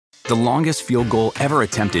The longest field goal ever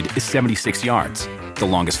attempted is 76 yards. The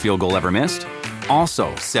longest field goal ever missed?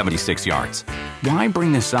 Also 76 yards. Why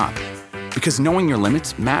bring this up? Because knowing your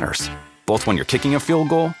limits matters, both when you're kicking a field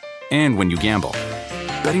goal and when you gamble.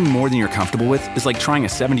 Betting more than you're comfortable with is like trying a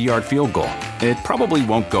 70-yard field goal. It probably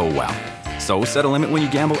won't go well. So set a limit when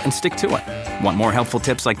you gamble and stick to it. Want more helpful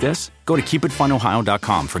tips like this? Go to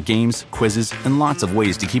keepitfunohio.com for games, quizzes, and lots of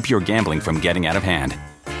ways to keep your gambling from getting out of hand.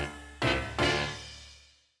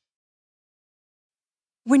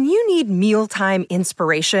 When you need mealtime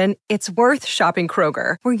inspiration, it's worth shopping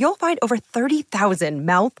Kroger, where you'll find over 30,000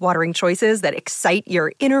 mouth-watering choices that excite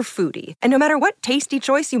your inner foodie. And no matter what tasty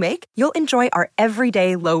choice you make, you'll enjoy our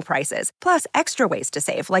everyday low prices, plus extra ways to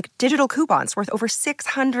save, like digital coupons worth over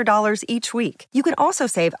 $600 each week. You can also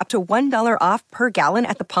save up to $1 off per gallon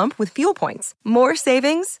at the pump with fuel points. More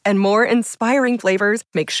savings and more inspiring flavors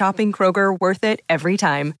make shopping Kroger worth it every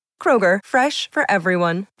time. Kroger, fresh for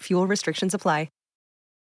everyone. Fuel restrictions apply.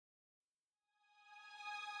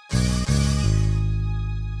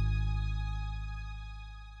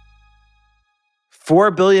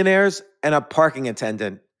 Four Billionaires and a Parking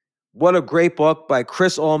Attendant. What a great book by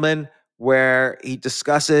Chris Ullman, where he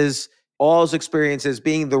discusses all his experiences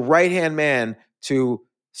being the right-hand man to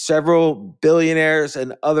several billionaires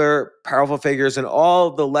and other powerful figures and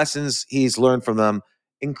all the lessons he's learned from them.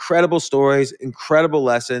 Incredible stories, incredible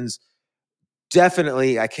lessons.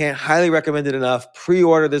 Definitely, I can't highly recommend it enough.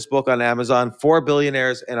 Pre-order this book on Amazon, Four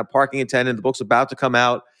Billionaires and a Parking Attendant. The book's about to come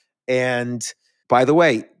out. And by the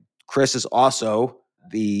way, Chris is also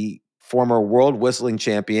the former world whistling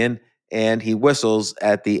champion, and he whistles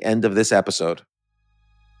at the end of this episode.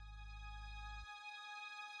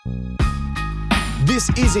 This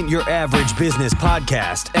isn't your average business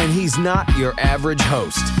podcast, and he's not your average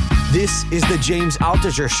host. This is the James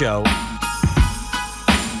Altucher Show.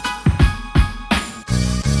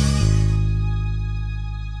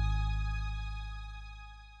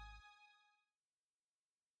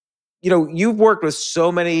 You know, you've worked with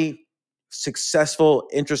so many successful,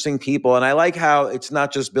 interesting people, and I like how it's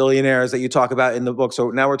not just billionaires that you talk about in the book. So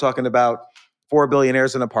now we're talking about four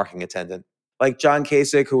billionaires and a parking attendant. Like John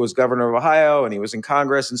Kasich, who was governor of Ohio, and he was in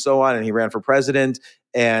Congress and so on, and he ran for president.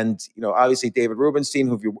 And, you know, obviously David Rubenstein,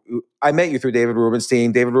 who I met you through David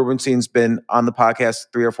Rubenstein. David Rubenstein's been on the podcast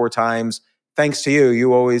 3 or 4 times. Thanks to you.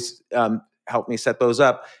 You always help me set those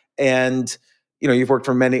up. And, you know, you've worked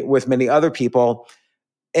with many other people.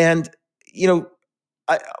 And, you know,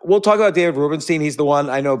 we'll talk about David Rubenstein. He's the one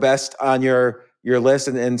I know best on your list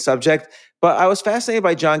and subject. But I was fascinated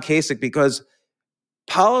by John Kasich because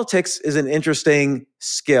politics is an interesting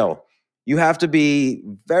skill. You have to be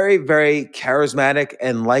very, very charismatic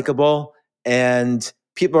and likable. And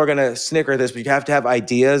people are going to snicker at this, but you have to have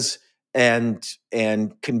ideas and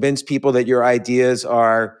convince people that your ideas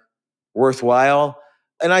are worthwhile.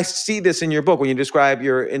 And I see this in your book when you describe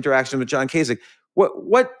your interaction with John Kasich.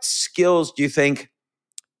 What skills do you think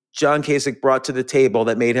John Kasich brought to the table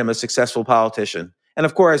that made him a successful politician? And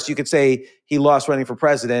of course, you could say he lost running for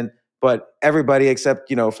president, but everybody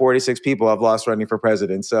except, 46 people have lost running for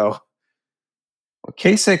president. So, well,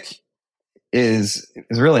 Kasich is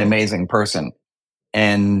a really amazing person,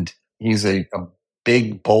 and he's a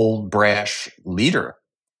big, bold, brash leader.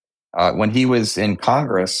 When he was in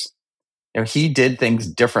Congress, he did things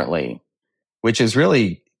differently, which is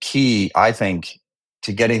really key, I think,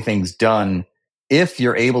 to getting things done if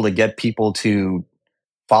you're able to get people to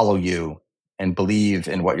follow you and believe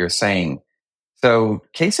in what you're saying. So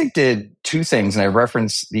Kasich did 2 things, and I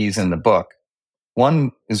reference these in the book.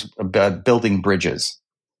 One is about building bridges.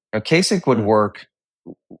 Kasich would work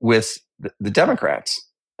with the Democrats.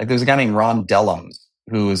 Like there's a guy named Ron Dellums,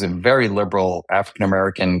 who is a very liberal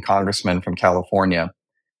African-American congressman from California,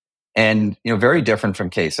 and very different from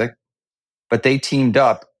Kasich. But they teamed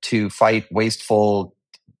up to fight wasteful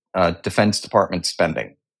Defense Department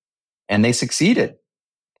spending. And they succeeded.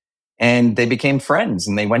 And they became friends,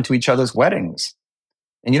 and they went to each other's weddings.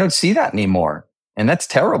 And you don't see that anymore. And that's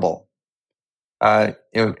terrible.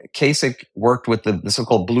 Kasich worked with the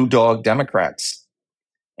so-called Blue Dog Democrats.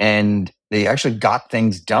 And they actually got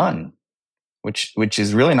things done, which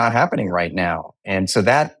is really not happening right now. And so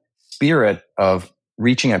that spirit of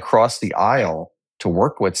reaching across the aisle to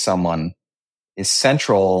work with someone is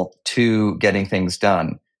central to getting things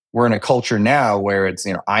done. We're in a culture now where it's,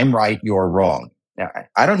 I'm right, you're wrong. Now,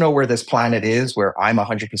 I don't know where this planet is where I'm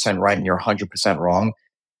 100% right and you're 100% wrong,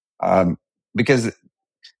 because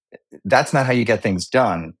that's not how you get things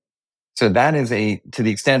done. So that is to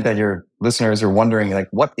the extent that your listeners are wondering, like,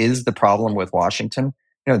 what is the problem with Washington?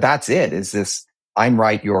 That's it, is this I'm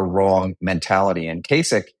right, you're wrong mentality. And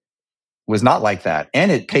Kasich was not like that.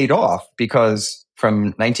 And it paid off because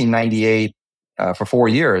from 1998, for 4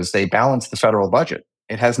 years, they balanced the federal budget.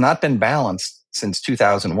 It has not been balanced since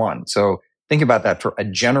 2001. So think about that. For a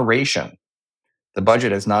generation, the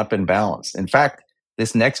budget has not been balanced. In fact,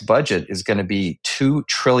 this next budget is going to be $2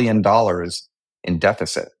 trillion in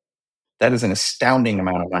deficit. That is an astounding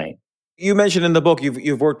amount of money. You mentioned in the book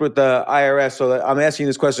you've worked with the IRS, so I'm asking you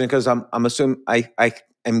this question because I'm assuming I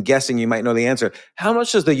am guessing you might know the answer. How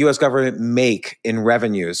much does the U.S. government make in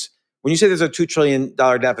revenues? When you say there's a $2 trillion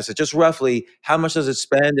deficit, just roughly, how much does it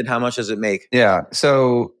spend and how much does it make? Yeah,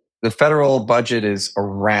 so the federal budget is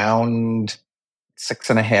around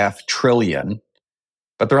 $6.5 trillion,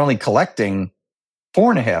 but they're only collecting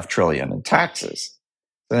 $4.5 trillion in taxes.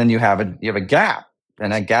 So then you have a gap,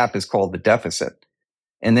 and that gap is called the deficit.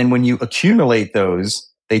 And then when you accumulate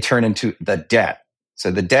those, they turn into the debt.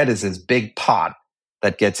 So the debt is this big pot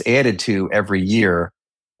that gets added to every year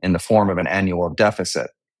in the form of an annual deficit.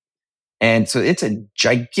 And so it's a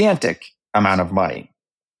gigantic amount of money,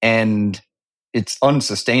 and it's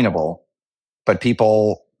unsustainable. But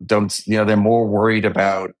people don't, they're more worried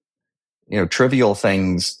about, trivial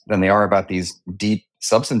things than they are about these deep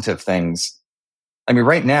substantive things. I mean,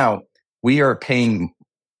 right now we are paying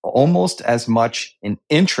almost as much in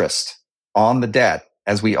interest on the debt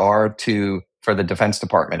as we are for the Defense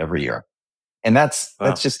Department every year. And that's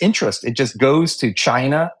just interest. It just goes to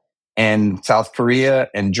China and South Korea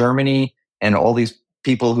and Germany and all these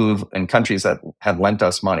people and countries that have lent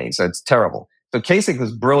us money. So it's terrible. So Kasich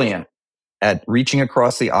was brilliant at reaching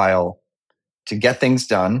across the aisle to get things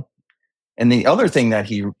done. And the other thing that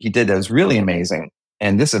he did that was really amazing,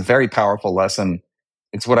 and this is a very powerful lesson,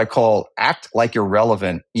 it's what I call act like you're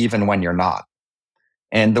relevant even when you're not.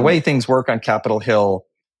 And the way things work on Capitol Hill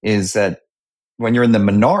is that when you're in the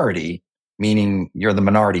minority, meaning you're the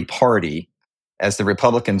minority party, as the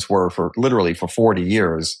Republicans were for 40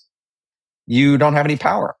 years, you don't have any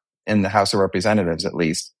power in the House of Representatives, at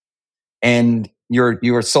least. And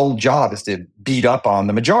your sole job is to beat up on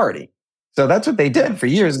the majority. So that's what they did for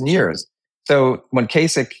years and years. So when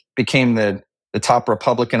Kasich became the top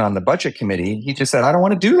Republican on the budget committee, he just said, I don't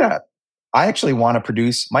want to do that. I actually want to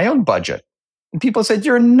produce my own budget. And people said,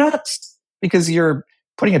 you're nuts because you're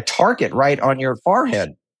putting a target right on your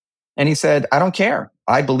forehead. And he said, I don't care.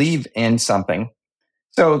 I believe in something.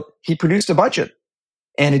 So he produced a budget,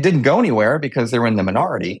 and it didn't go anywhere because they were in the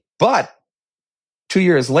minority. But 2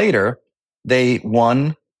 years later, they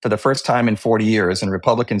won for the first time in 40 years, and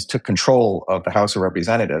Republicans took control of the House of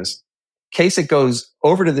Representatives. Kasich goes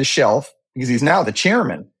over to the shelf because he's now the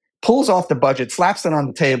chairman, pulls off the budget, slaps it on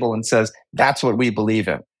the table, and says, that's what we believe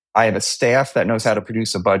in. I have a staff that knows how to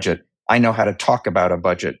produce a budget. I know how to talk about a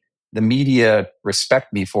budget. The media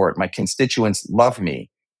respect me for it. My constituents love me.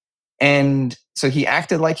 And so he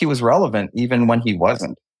acted like he was relevant even when he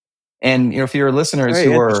wasn't. And for your listeners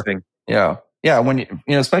Very interesting. When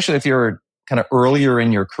especially if you're kind of earlier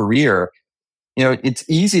in your career, it's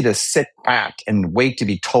easy to sit back and wait to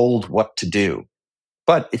be told what to do.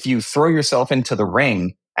 But if you throw yourself into the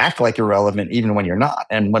ring, act like you're relevant even when you're not.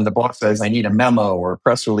 And when the boss says, I need a memo or a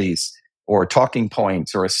press release or talking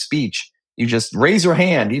points or a speech, you just raise your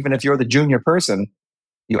hand. Even if you're the junior person,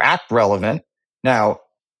 you act relevant. Now,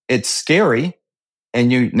 it's scary,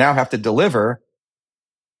 and you now have to deliver,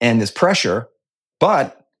 and there's pressure,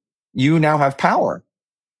 but you now have power.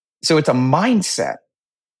 So it's a mindset.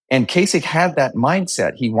 And Kasich had that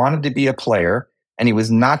mindset. He wanted to be a player, and he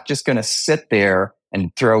was not just going to sit there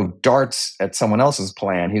and throw darts at someone else's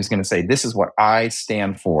plan. He was going to say, this is what I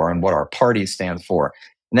stand for and what our party stands for.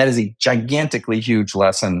 And that is a gigantically huge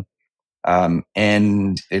lesson.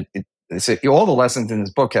 And all the lessons in this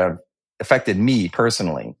book have affected me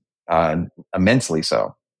personally, immensely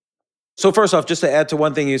so. So first off, just to add to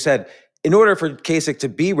one thing you said, in order for Kasich to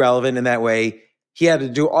be relevant in that way, he had to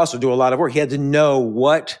do a lot of work. He had to know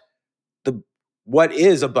what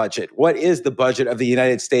is a budget, what is the budget of the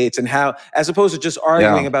United States, and how, as opposed to just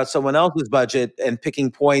arguing about someone else's budget and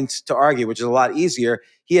picking points to argue, which is a lot easier.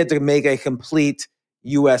 He had to make a complete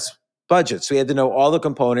U.S. budget. So he had to know all the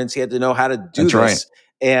components. He had to know how to do this, right.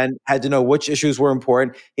 And had to know which issues were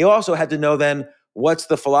important. He also had to know then what's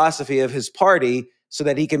the philosophy of his party so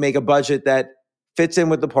that he can make a budget that fits in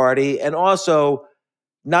with the party, and also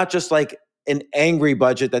not just like an angry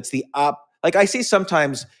budget that's like I see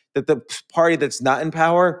sometimes that the party that's not in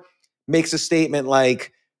power makes a statement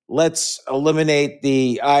like, let's eliminate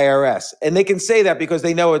the IRS. And they can say that because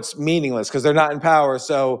they know it's meaningless because they're not in power.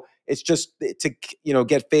 So it's just to,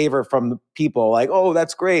 get favor from the people, like, oh,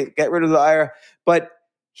 that's great, get rid of the IRS. But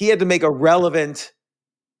he had to make a relevant,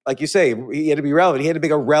 like you say, he had to be relevant. He had to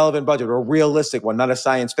make a relevant budget, or a realistic one, not a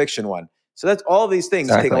science fiction one. So that's all these things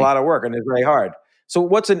take a lot of work and it's very hard. So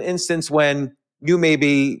what's an instance when you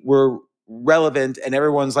maybe were relevant and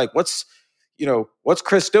everyone's like, what's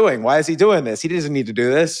Chris doing? Why is he doing this? He doesn't need to do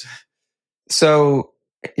this. So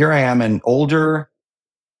here I am, an older,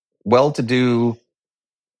 well-to-do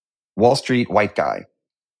Wall Street white guy.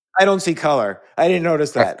 I don't see color. I didn't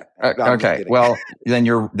notice that. Okay. Well, then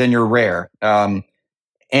you're rare.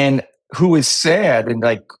 And who is sad and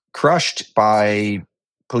like crushed by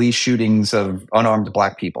police shootings of unarmed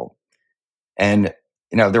Black people. And,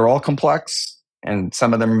 they're all complex and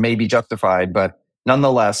some of them may be justified, but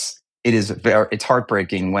nonetheless, it's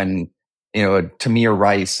heartbreaking when, Tamir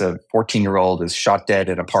Rice, a 14-year-old, is shot dead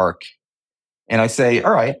in a park. And I say,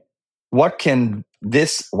 all right, what can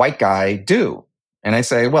this white guy do? And I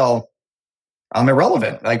say, well, I'm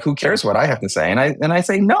irrelevant. Like, who cares what I have to say? And I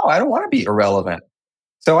say, no, I don't want to be irrelevant.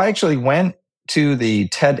 So I actually went to the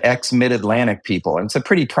TEDx Mid-Atlantic people. And it's a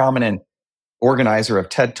pretty prominent organizer of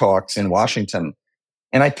TED Talks in Washington.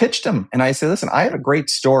 And I pitched them and I said, listen, I have a great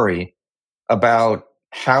story about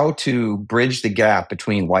how to bridge the gap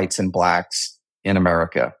between whites and Blacks in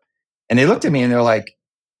America. And they looked at me and they're like,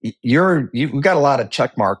 you've got a lot of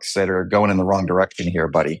check marks that are going in the wrong direction here,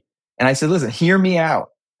 buddy. And I said, listen, hear me out.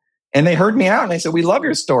 And they heard me out and they said, we love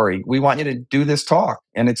your story. We want you to do this talk.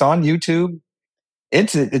 And it's on YouTube.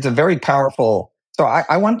 It's a very powerful. So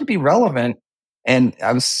I wanted to be relevant. And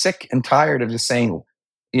I was sick and tired of just saying,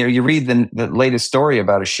 you read the latest story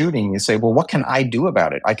about a shooting. You say, well, what can I do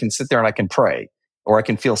about it? I can sit there and I can pray, or I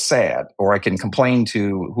can feel sad, or I can complain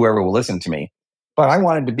to whoever will listen to me. But I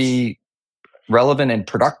wanted to be relevant and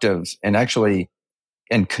productive and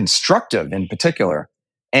constructive in particular.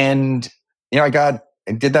 And, I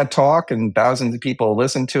did that talk and thousands of people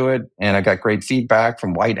listened to it. And I got great feedback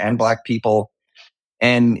from white and Black people.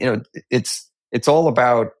 And, it's all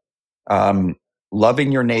about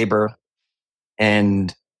loving your neighbor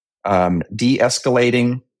and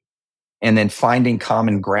de-escalating and then finding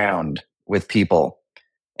common ground with people.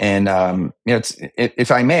 And, if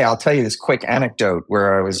I may, I'll tell you this quick anecdote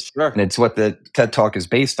where I was, sure. And it's what the TED Talk is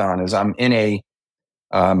based on, is I'm in a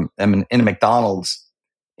McDonald's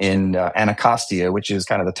in Anacostia, which is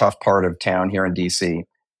kind of the tough part of town here in DC.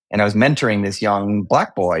 And I was mentoring this young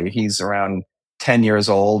Black boy. He's around 10 years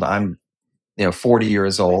old. I'm, 40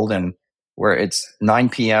 years old. And where it's 9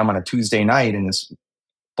 p.m. on a Tuesday night, and this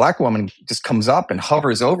Black woman just comes up and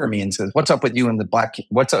hovers over me and says, what's up with you and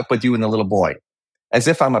the little boy? As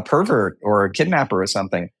if I'm a pervert or a kidnapper or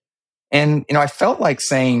something. And, I felt like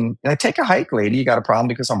saying, take a hike, lady. You got a problem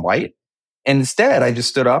because I'm white? And instead, I just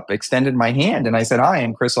stood up, extended my hand, and I said, hi,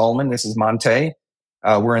 I'm Chris Ullman. This is Monte.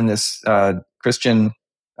 We're in this Christian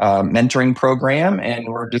mentoring program, and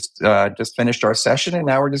we're just finished our session, and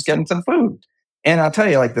now we're just getting some food. And I'll tell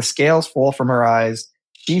you, like, the scales fall from her eyes.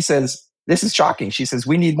 She says, this is shocking. She says,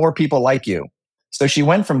 we need more people like you. So she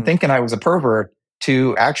went from thinking I was a pervert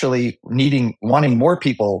to actually wanting more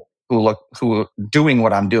people who are doing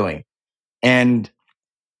what I'm doing. And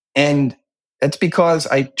it's because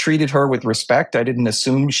I treated her with respect. I didn't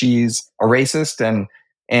assume she's a racist,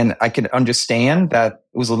 and I could understand that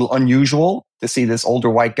it was a little unusual to see this older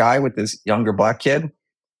white guy with this younger Black kid.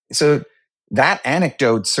 So that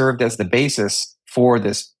anecdote served as the basis for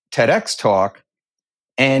this TEDx talk.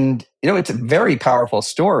 And, it's a very powerful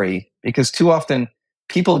story because too often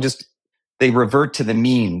people they revert to the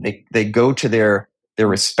mean. They go to their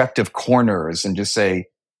respective corners and just say,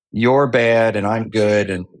 you're bad and I'm good.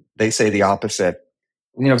 And they say the opposite.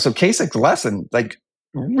 So Kasik's lesson, like,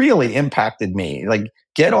 really impacted me. Like,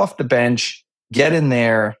 get off the bench, get in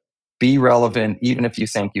there, be relevant, even if you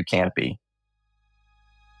think you can't be.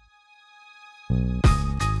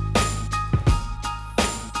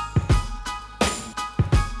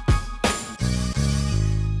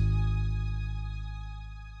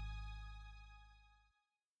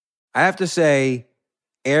 I have to say,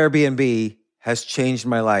 Airbnb has changed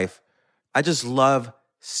my life. I just love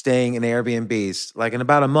staying in Airbnbs. Like, in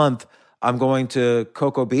about a month, I'm going to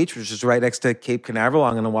Cocoa Beach, which is right next to Cape Canaveral.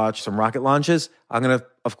 I'm going to watch some rocket launches. I'm going to,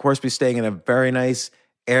 of course, be staying in a very nice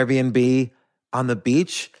Airbnb on the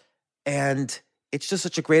beach. And it's just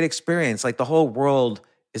such a great experience. Like, the whole world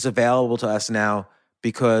is available to us now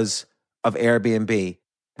because of Airbnb.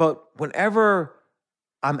 But whenever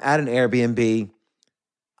I'm at an Airbnb,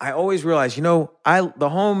 I always realize, the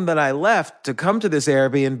home that I left to come to this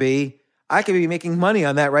Airbnb, I could be making money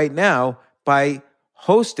on that right now by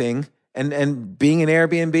hosting and being an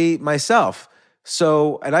Airbnb myself.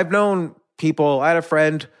 So, and I've known people, I had a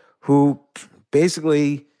friend who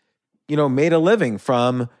basically, made a living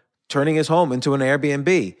from turning his home into an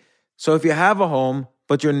Airbnb. So if you have a home,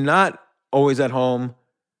 but you're not always at home,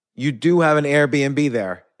 you do have an Airbnb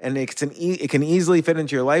there, and it can easily fit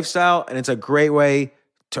into your lifestyle, and it's a great way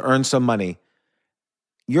to earn some money.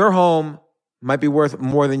 Your home might be worth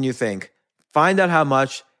more than you think. Find out how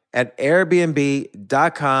much at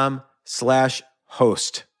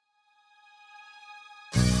airbnb.com/host.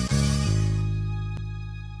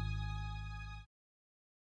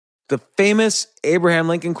 The famous Abraham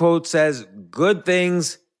Lincoln quote says, "Good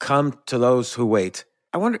things come to those who wait."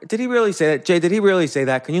 I wonder, did he really say that? Jay, did he really say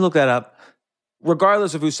that? Can you look that up?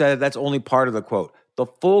 Regardless of who said it, that's only part of the quote. The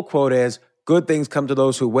full quote is, "Good things come to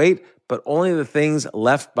those who wait, but only the things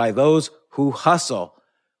left by those who hustle."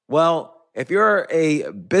 Well, if you're a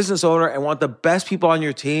business owner and want the best people on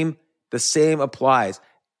your team, the same applies.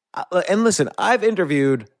 And listen, I've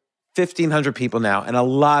interviewed 1,500 people now and a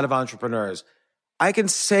lot of entrepreneurs. I can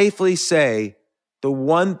safely say the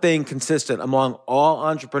one thing consistent among all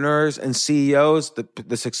entrepreneurs and CEOs,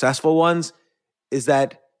 the successful ones, is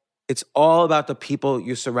that it's all about the people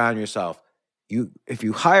you surround yourself. If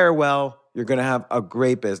you hire well, you're going to have a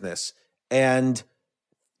great business. And,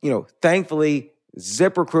 thankfully,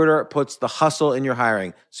 ZipRecruiter puts the hustle in your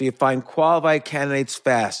hiring, so you find qualified candidates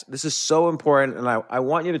fast. This is so important, and I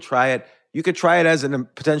want you to try it. You could try it as a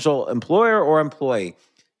potential employer or employee.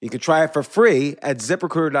 You could try it for free at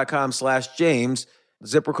ZipRecruiter.com/James.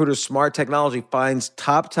 ZipRecruiter's smart technology finds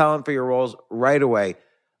top talent for your roles right away.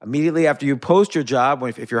 Immediately after you post your job,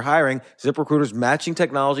 if you're hiring, ZipRecruiter's matching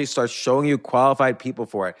technology starts showing you qualified people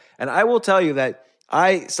for it. And I will tell you that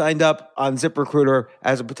I signed up on ZipRecruiter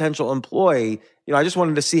as a potential employee. I just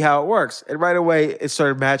wanted to see how it works. And right away, it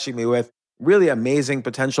started matching me with really amazing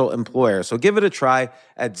potential employers. So give it a try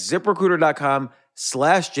at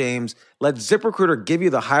ZipRecruiter.com/James. Let ZipRecruiter give you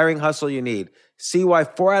the hiring hustle you need. See why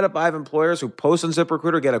 4 out of 5 employers who post on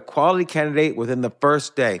ZipRecruiter get a quality candidate within the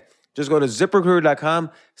first day. Just go to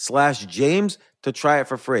ZipRecruiter.com/James to try it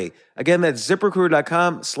for free. Again, that's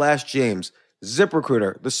ZipRecruiter.com/James.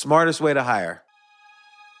 ZipRecruiter, the smartest way to hire.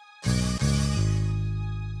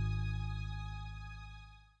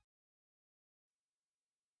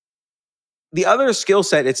 The other skill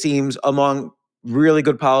set, it seems, among really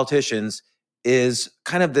good politicians is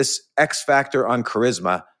kind of this X factor on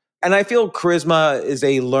charisma. And I feel charisma is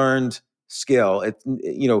a learned skill.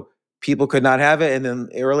 People could not have it and then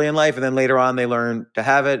early in life, and then later on they learn to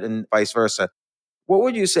have it, and vice versa. What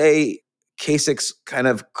would you say Kasich's kind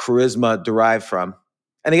of charisma derived from?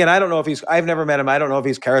 And again, I've never met him. I don't know if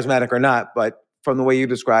he's charismatic or not, but from the way you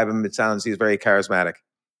describe him, it sounds he's very charismatic.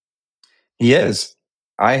 He is.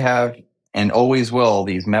 I have and always will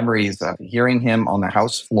these memories of hearing him on the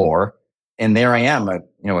House floor. And there I am, a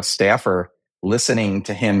staffer listening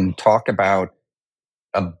to him talk about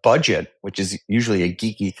a budget, which is usually a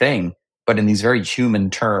geeky thing, but in these very human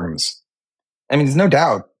terms. I mean, there's no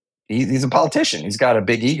doubt he's a politician. He's got a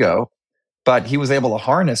big ego, but he was able to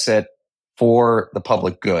harness it for the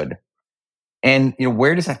public good. And,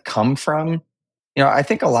 where does that come from? I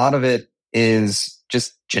think a lot of it is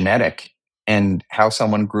just genetic and how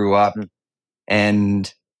someone grew up.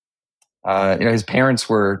 And, his parents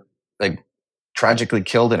were tragically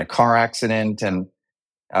killed in a car accident. And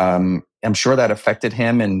I'm sure that affected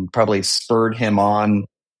him and probably spurred him on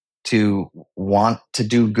to want to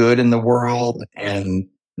do good in the world and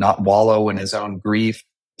not wallow in his own grief.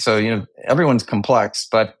 So, everyone's complex,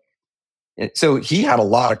 but so he had a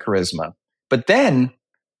lot of charisma. But then,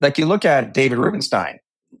 you look at David Rubenstein,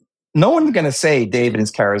 no one's going to say David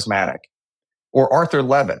is charismatic, or Arthur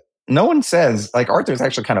Levitt. No one says, Arthur's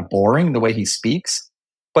actually kind of boring the way he speaks,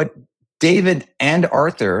 but David and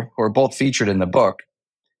Arthur, who are both featured in the book,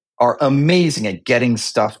 are amazing at getting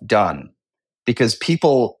stuff done because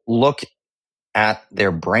people look at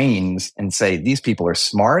their brains and say, these people are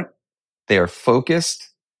smart, they are focused,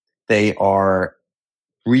 they are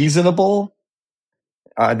reasonable.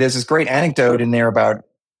 There's this great anecdote in there about,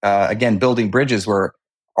 again, building bridges where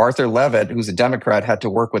Arthur Levitt, who's a Democrat, had to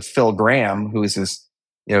work with Phil Gramm, who is this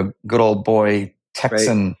good old boy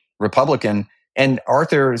Texan Republican. And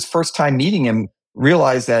Arthur's first time meeting him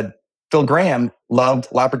realized that Phil Gramm loved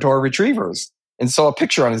Labrador retrievers and saw a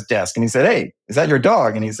picture on his desk. And he said, "Hey, is that your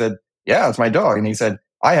dog?" And he said, "Yeah, it's my dog." And he said,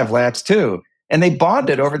 "I have labs too." And they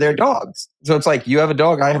bonded over their dogs. So it's like, you have a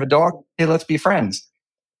dog, I have a dog. Hey, let's be friends.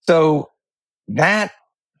 So that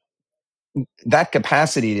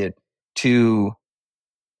capacity to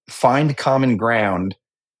find common ground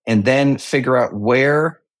and then figure out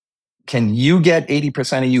where can you get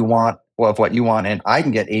 80% of what you want, and I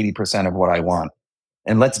can get 80% of what I want.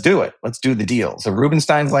 And let's do it. Let's do the deal. So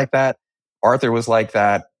Rubenstein's like that. Arthur was like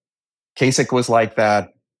that. Kasich was like that.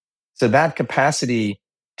 So that capacity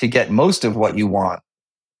to get most of what you want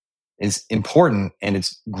is important, and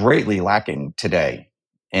it's greatly lacking today.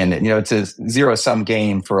 And it's a zero-sum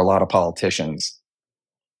game for a lot of politicians.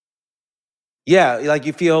 Yeah, like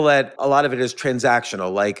you feel that a lot of it is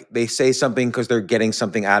transactional. Like they say something because they're getting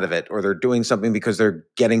something out of it, or they're doing something because they're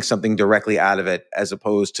getting something directly out of it, as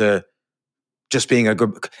opposed to just being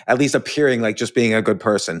at least appearing like just being a good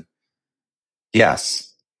person.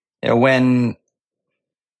 Yes. When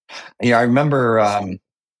I remember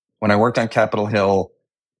when I worked on Capitol Hill,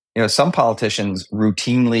 some politicians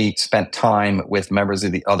routinely spent time with members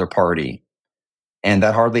of the other party, and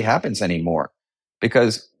that hardly happens anymore.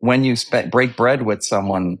 Because when you break bread with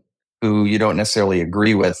someone who you don't necessarily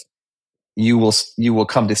agree with, you will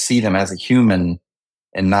come to see them as a human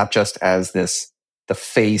and not just as the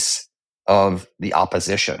face of the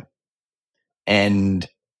opposition. And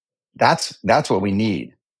that's what we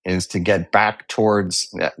need, is to get back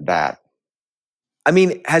towards that. I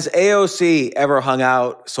mean, has AOC ever hung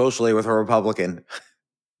out socially with a Republican?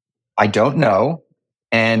 I don't know.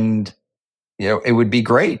 And, it would be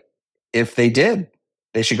great if they did.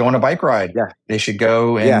 They should go on a bike ride. Yeah. They should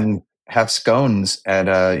go and have scones at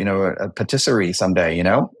a patisserie someday,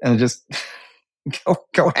 and just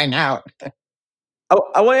go hang out.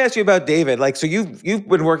 I want to ask you about David. Like, so you've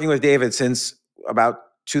been working with David since about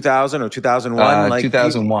 2000 or 2001? Like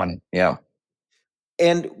 2001. Yeah.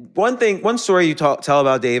 And one story you tell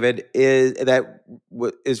about David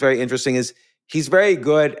is very interesting. Is he's very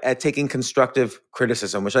good at taking constructive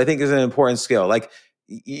criticism, which I think is an important skill. Like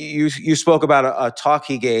you spoke about a talk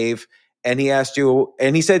he gave, and he asked you,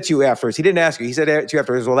 and he said to you afterwards. He didn't ask you. He said to you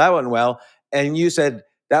afterwards, "Well, that went well," and you said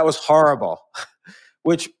that was horrible.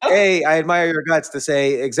 Which I admire your guts to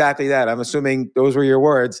say exactly that. I'm assuming those were your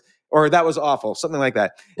words, or that was awful, something like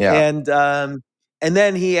that. Yeah. And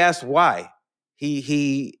then he asked why.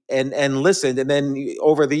 He listened, and then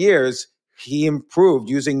over the years he improved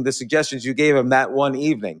using the suggestions you gave him that one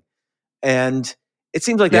evening. And it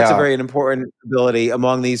seems like that's a very important ability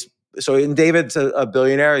among these. So, in David's a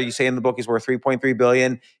billionaire. You say in the book he's worth $3.3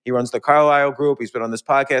 billion. He runs the Carlyle Group. He's been on this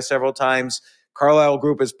podcast several times. Carlyle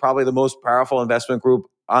Group is probably the most powerful investment group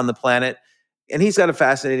on the planet, and he's got a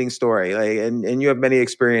fascinating story. And you have many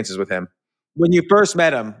experiences with him. When you first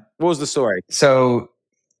met him, what was the story? So,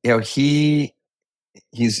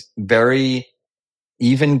 he's very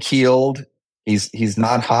even keeled. He's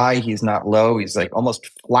not high. He's not low. He's like almost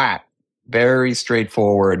flat, very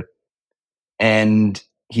straightforward. And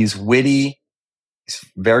he's witty. He's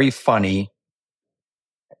very funny.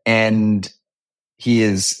 And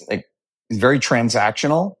he's very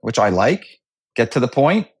transactional, which I like. Get to the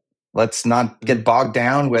point. Let's not get bogged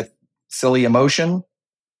down with silly emotion.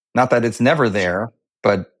 Not that it's never there,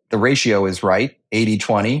 but the ratio is right.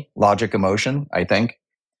 80-20, logic, emotion, I think.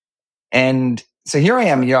 And so here I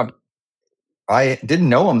am, I didn't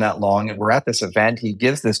know him that long, and we're at this event. He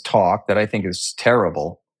gives this talk that I think is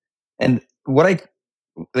terrible. And what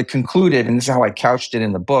I concluded, and this is how I couched it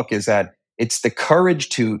in the book, is that it's the courage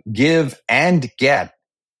to give and get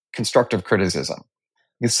constructive criticism.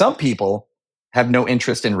 Because some people have no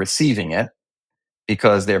interest in receiving it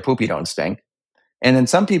because their poopy don't stink. And then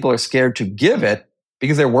some people are scared to give it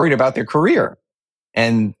because they're worried about their career.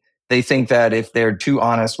 And they think that if they're too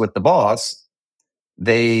honest with the boss,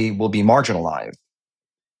 they will be marginalized.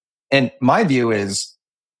 And my view is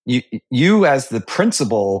you as the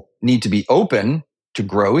principal need to be open to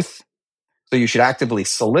growth. So you should actively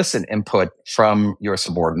solicit input from your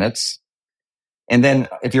subordinates. And then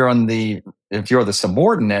if you're the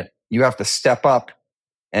subordinate, you have to step up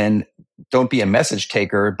and don't be a message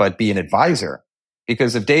taker, but be an advisor.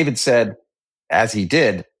 Because if David said, as he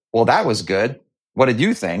did, well, that was good. What did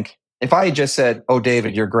you think? If I had just said, oh,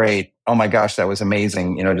 David, you're great. Oh my gosh, that was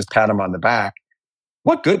amazing. Just pat him on the back.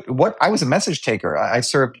 I was a message taker. I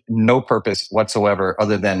served no purpose whatsoever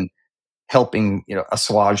other than helping,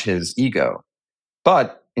 assuage his ego.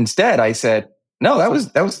 But instead I said, no, that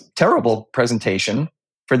was terrible presentation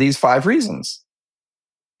for these 5 reasons.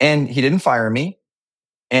 And he didn't fire me.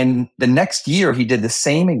 And the next year he did the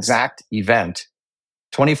same exact event,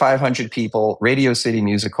 2,500 people, Radio City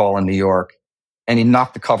Music Hall in New York, and he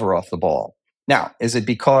knocked the cover off the ball. Now, is it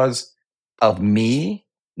because of me?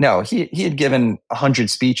 No, he had given 100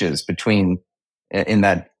 speeches in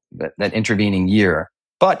that intervening year,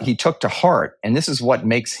 but he took to heart, and this is what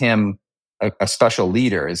makes him a special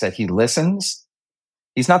leader, is that he listens.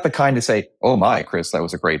 He's not the kind to say, oh my, Chris, that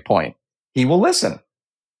was a great point. He will listen,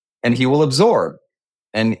 and he will absorb,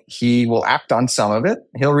 and he will act on some of it.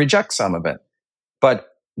 He'll reject some of it, but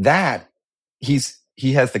that he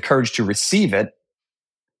has the courage to receive it.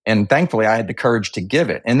 And thankfully I had the courage to give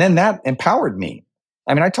it. And then that empowered me.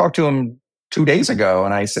 I mean, I talked to him 2 days ago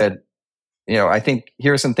and I said, I think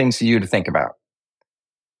here are some things for you to think about.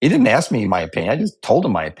 He didn't ask me my opinion. I just told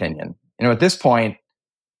him my opinion. At this point,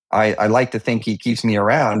 I like to think he keeps me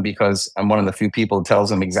around because I'm one of the few people who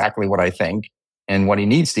tells him exactly what I think and what he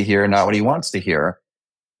needs to hear, not what he wants to hear.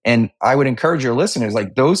 And I would encourage your listeners,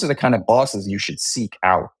 like, those are the kind of bosses you should seek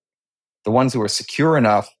out. The ones who are secure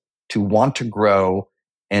enough to want to grow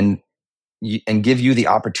and give you the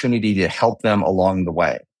opportunity to help them along the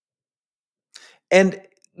way. And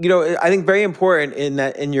I think very important in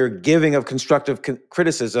that, in your giving of constructive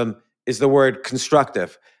criticism, is the word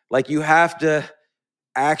constructive. Like, you have to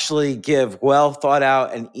actually give well thought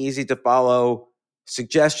out and easy to follow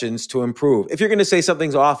suggestions to improve. If you're going to say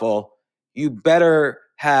something's awful, you better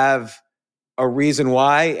have a reason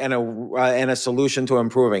why and a solution to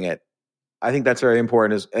improving it. I think that's very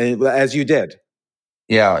important, as you did.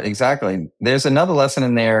 Yeah, exactly. There's another lesson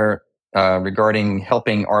in there regarding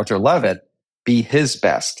helping Arthur Levitt be his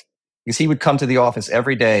best, because he would come to the office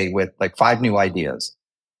every day with like 5 new ideas,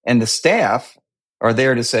 and the staff are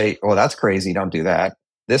there to say, "Oh, that's crazy. Don't do that.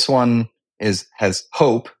 This one has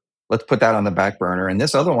hope. Let's put that on the back burner. And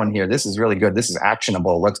this other one here, this is really good. This is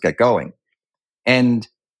actionable. Let's get going." And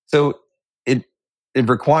so it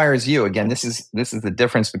requires you, again, this is the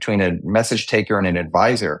difference between a message taker and an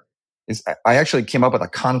advisor. Is I actually came up with a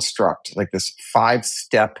construct, like this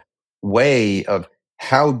 5-step way of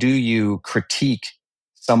how do you critique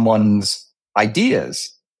someone's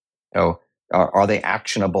ideas. Are they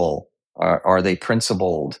actionable? Are they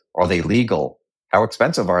principled? Are they legal? How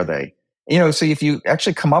expensive are they? So if you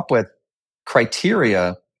actually come up with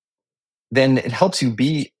criteria, then it helps you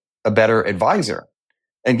be a better advisor.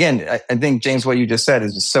 Again, I think, James, what you just said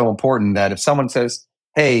is just so important, that if someone says,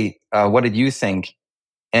 "Hey, what did you think?"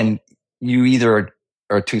 and you either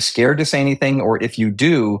are too scared to say anything, or if you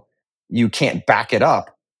do, you can't back it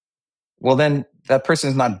up, well, then that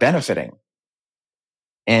person is not benefiting.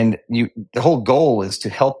 And the whole goal is to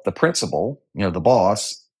help the principal, the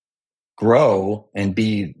boss, grow and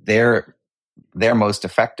be their most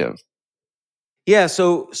effective. Yeah.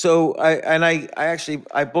 So I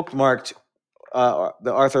bookmarked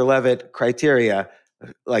the Arthur Levitt criteria,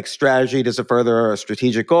 like strategy, does it further a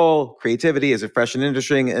strategic goal? Creativity, is it fresh and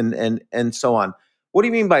interesting? And so on. What do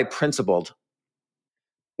you mean by principled?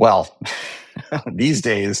 Well, these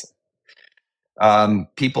days,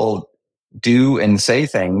 people do and say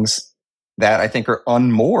things that I think are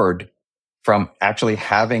unmoored from actually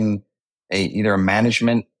having either a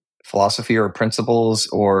management philosophy or principles,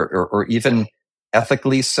 or even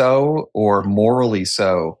ethically so or morally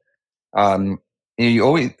so. You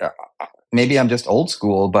always, maybe I'm just old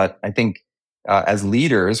school, but I think as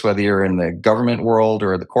leaders, whether you're in the government world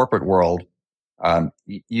or the corporate world,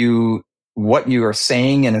 what you are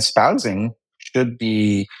saying and espousing should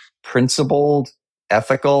be principled,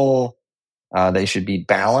 ethical. They should be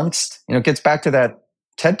balanced. It gets back to that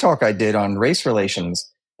TED talk I did on race relations.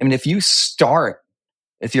 I mean, if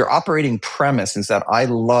your operating premise is that I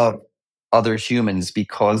love other humans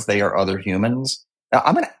because they are other humans, now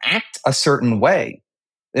I'm going to act a certain way.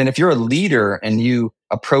 And if you're a leader and you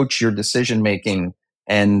approach your decision making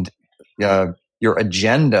and your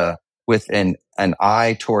agenda with an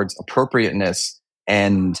eye towards appropriateness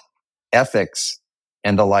and ethics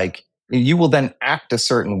and the like, you will then act a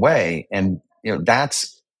certain way. And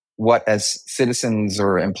that's what, as citizens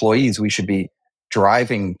or employees, we should be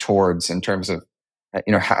driving towards in terms of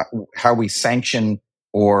how we sanction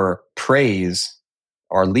or praise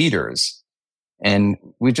our leaders. And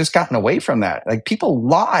we've just gotten away from that. Like, people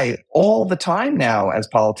lie all the time now as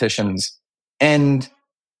politicians, and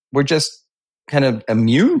we're just kind of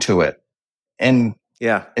immune to it. And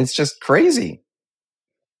yeah, it's just crazy.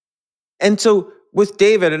 And so with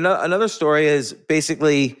David, another story is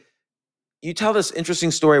basically, you tell this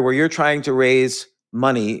interesting story where you're trying to raise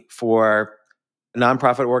money for a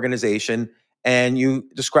nonprofit organization, and you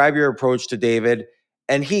describe your approach to David,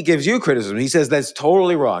 and he gives you criticism. He says that's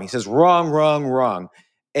totally wrong. He says wrong, wrong, wrong.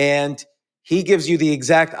 And he gives you the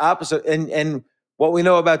exact opposite. And what we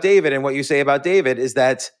know about David and what you say about David is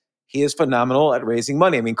that he is phenomenal at raising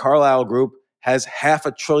money. I mean, Carlyle Group has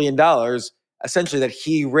 $500 billion essentially that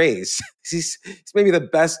he raised. He's maybe the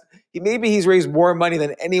best. He's raised more money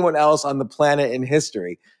than anyone else on the planet in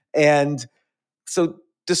history. And so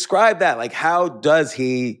describe that. Like, how does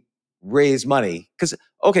he raise money? Because,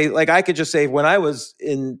 okay, like, I could just say, when I was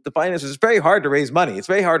in the finances, it's very hard to raise money. It's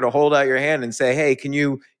very hard to hold out your hand and say, "Hey, can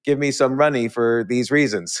you give me some money for these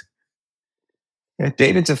reasons?" Yeah,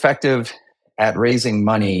 David's effective at raising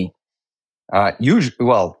money.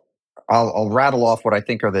 I'll rattle off what I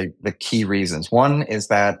think are the key reasons. One is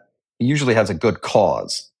that he usually has a good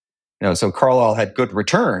cause. So Carlyle had good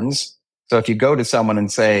returns, So if you go to someone and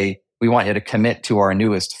say, we want you to commit to our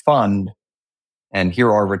newest fund, and here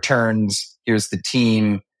are returns, here's the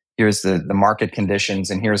team, here's the market conditions,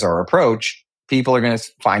 and here's our approach, people are going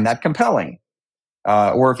to find that compelling.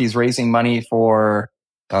 Or if he's raising money for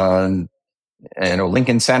Lincoln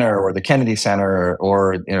Center or the Kennedy Center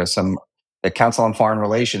or the Council on Foreign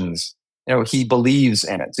Relations, he believes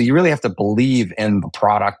in it. So you really have to believe in the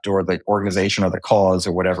product or the organization or the cause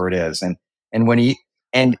or whatever it is.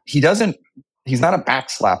 He's not a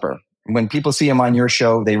backslapper. When people see him on your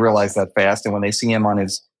show, they realize that fast. And when they see him on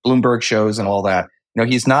his Bloomberg shows and all that,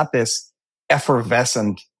 he's not this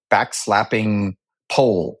effervescent backslapping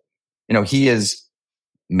pole. He is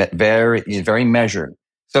very measured.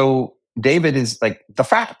 So David is like the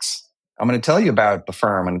facts. I'm going to tell you about the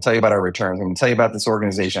firm. I'm going to tell you about our returns. I'm going to tell you about this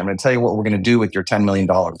organization. I'm going to tell you what we're going to do with your $10 million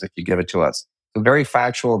if you give it to us. So very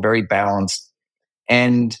factual, very balanced.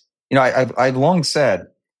 And, I've long said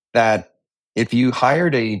that if you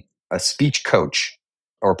hired a speech coach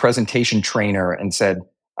or a presentation trainer and said,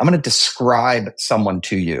 I'm going to describe someone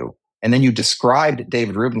to you, and then you described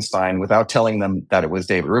David Rubenstein without telling them that it was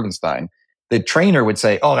David Rubenstein, the trainer would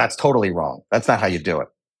say, oh, that's totally wrong. That's not how you do it.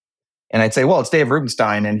 And I'd say, well, it's David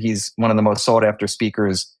Rubenstein, and he's one of the most sought after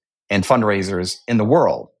speakers and fundraisers in the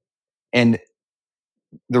world. And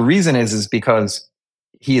the reason is because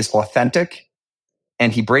he is authentic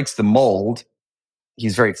and he breaks the mold.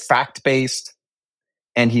 He's very fact-based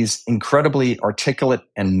and he's incredibly articulate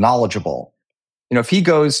and knowledgeable. If he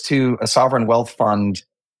goes to a sovereign wealth fund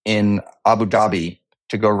in Abu Dhabi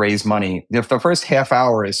to go raise money, if the first half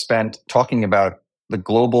hour is spent talking about the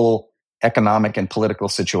global economic and political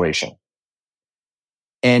situation,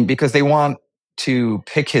 and because they want to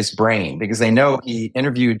pick his brain, because they know he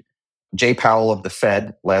interviewed Jay Powell of the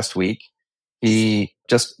Fed last week. He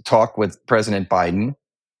just talked with President Biden.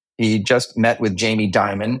 He just met with Jamie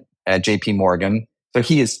Dimon at JP Morgan. So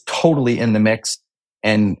he is totally in the mix,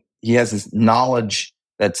 and he has this knowledge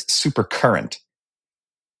that's super current.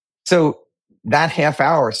 So that half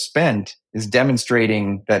hour spent is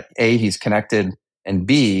demonstrating that A, he's connected, and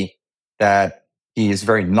B, that he is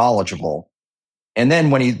very knowledgeable. And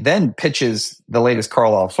then when he then pitches the latest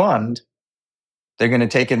Carlyle fund, they're going to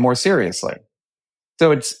take it more seriously.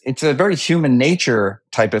 So it's a very human nature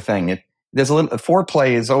type of thing. There's a little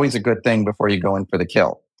foreplay is always a good thing before you go in for the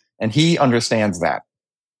kill, and he understands that.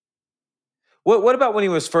 What about when he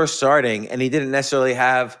was first starting and he didn't necessarily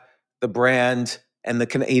have the brand and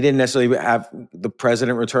he didn't necessarily have the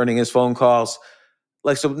president returning his phone calls?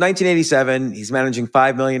 Like, so 1987, he's managing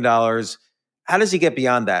 $5 million. How does he get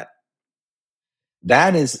beyond that?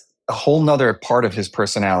 That is a whole nother part of his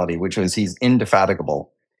personality, which was he's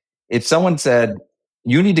indefatigable. If someone said,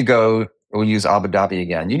 you need to go, we'll use Abu Dhabi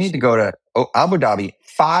again, you need to go to Abu Dhabi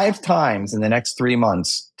 5 times in the next 3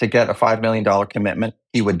 months to get a $5 million commitment,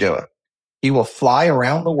 he would do it. He will fly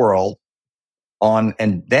around the world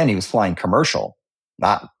and then he was flying commercial,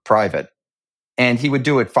 not private. And he would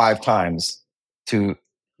do it 5 times to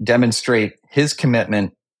demonstrate his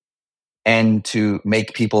commitment and to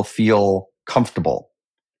make people feel comfortable.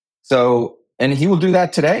 So, and he will do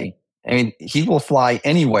that today. I mean, he will fly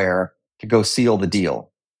anywhere to go seal the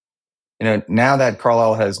deal. Now that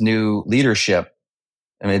Carlyle has new leadership,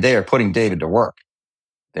 I mean, they are putting David to work.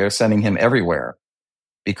 They're sending him everywhere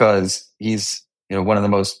because he's, one of the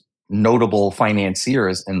most notable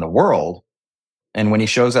financiers in the world. And when he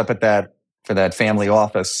shows up for that family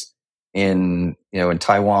office in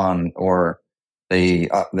Taiwan or the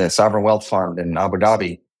sovereign wealth fund in Abu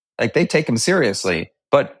Dhabi, like they take him seriously,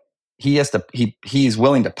 but he's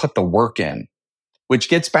willing to put the work in, which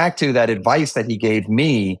gets back to that advice that he gave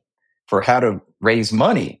me for how to raise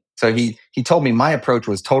money. So he told me my approach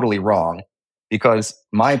was totally wrong, because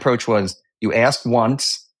my approach was you ask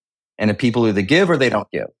once and the people either give or they don't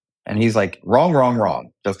give. And he's like,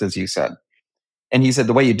 wrong, just as you said. And he said,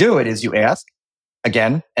 the way you do it is you ask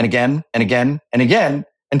again and again and again and again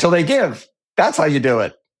until they give. That's how you do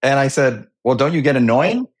it. And I said, well, don't you get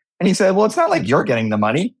annoying? And he said, well, it's not like you're getting the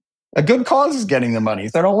money. A good cause is getting the money.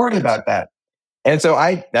 So don't worry about that. And so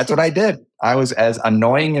that's what I did. I was as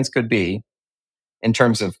annoying as could be in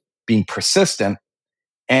terms of being persistent.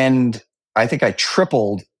 And I think I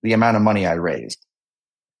tripled the amount of money I raised.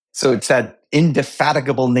 So it's that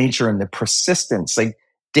indefatigable nature and the persistence. Like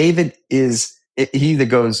David he either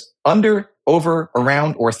goes under, over,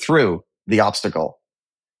 around, or through the obstacle.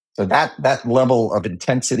 So that level of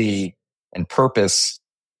intensity and purpose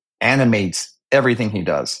animates everything he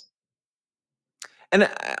does. And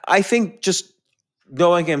I think just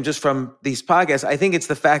knowing him just from these podcasts, I think it's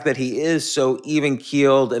the fact that he is so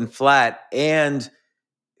even-keeled and flat, and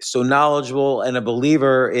so knowledgeable and a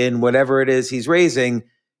believer in whatever it is he's raising,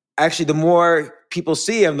 actually, the more people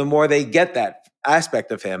see him, the more they get that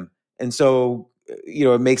aspect of him. And so,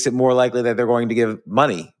 it makes it more likely that they're going to give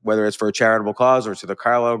money, whether it's for a charitable cause or to the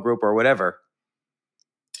Carlyle Group or whatever.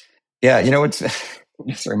 Yeah, it's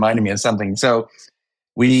just reminding me of something. So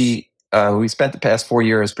we spent the past 4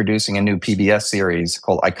 years producing a new PBS series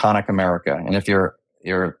called Iconic America. And if your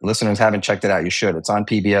listeners haven't checked it out, you should. It's on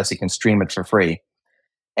PBS. You can stream it for free.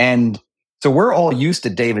 And so we're all used to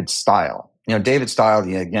David's style. David's style,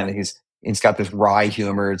 again, he's got this wry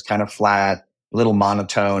humor. It's kind of flat, a little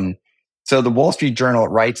monotone. So the Wall Street Journal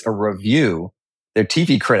writes a review. Their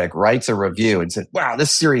TV critic writes a review and says, wow,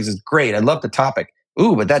 this series is great. I love the topic.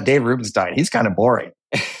 Ooh, but that Dave Rubenstein, he's kind of boring.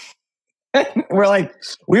 We're like,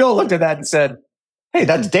 we all looked at that and said, hey,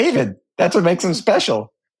 that's David. That's what makes him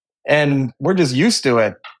special. And we're just used to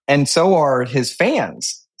it. And so are his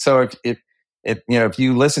fans. So if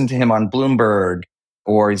you listen to him on Bloomberg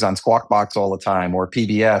or he's on Squawk Box all the time or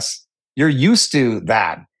PBS, you're used to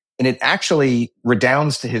that. And it actually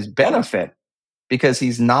redounds to his benefit because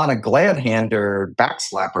he's not a glad-hander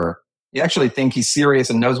backslapper. You actually think he's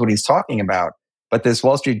serious and knows what he's talking about. But this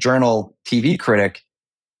Wall Street Journal TV critic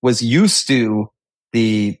was used to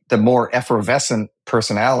the more effervescent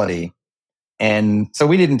personality. And so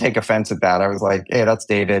we didn't take offense at that. I was like, hey, that's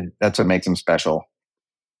David. That's what makes him special.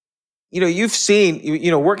 You've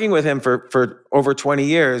seen, working with him for over 20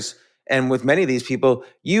 years and with many of these people,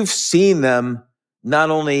 you've seen them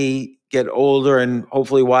not only get older and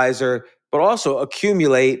hopefully wiser, but also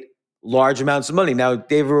accumulate large amounts of money. Now,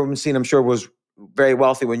 David Rubenstein, I'm sure, was very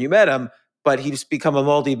wealthy when you met him, but he's become a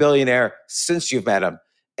multi-billionaire since you've met him.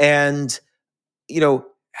 And,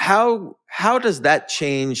 how does that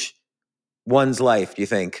change one's life, do you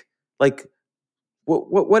think? Like,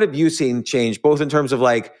 what have you seen change, both in terms of,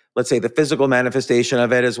 like, let's say the physical manifestation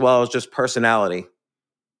of it as well as just personality?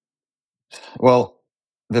 Well,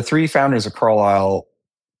 the three founders of Carlyle,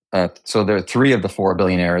 so there are three of the four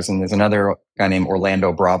billionaires, and there's another guy named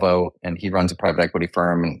Orlando Bravo, and he runs a private equity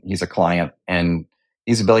firm, and he's a client, and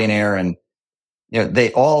he's a billionaire. And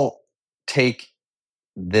they all take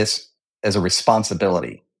this as a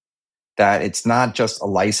responsibility, that it's not just a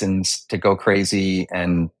license to go crazy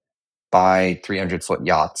and buy 300-foot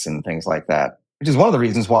yachts and things like that, which is one of the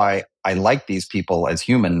reasons why I like these people as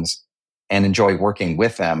humans and enjoy working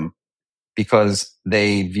with them, because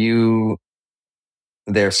they view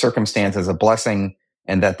their circumstance as a blessing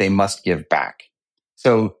and that they must give back.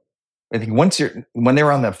 So I think when they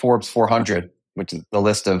were on the Forbes 400, which is the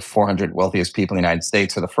list of 400 wealthiest people in the United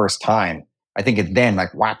States for the first time, I think it then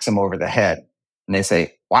whacks them over the head. And they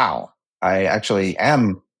say, wow, I actually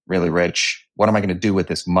am really rich. What am I going to do with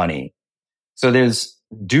this money? So there's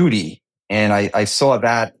duty. And I saw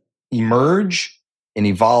that emerge and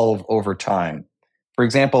evolve over time. For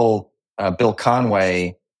example, Bill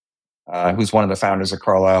Conway, who's one of the founders of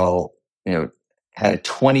Carlyle, had a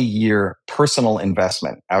 20-year personal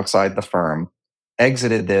investment outside the firm,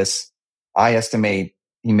 exited this. I estimate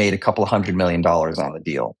he made a couple of $100 million on the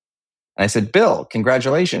deal. And I said, Bill,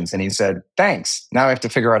 congratulations. And he said, thanks. Now I have to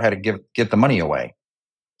figure out how to get the money away.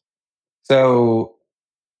 So,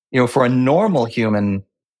 for a normal human,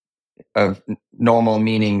 of normal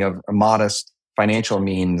meaning of a modest financial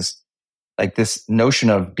means, like this notion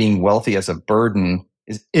of being wealthy as a burden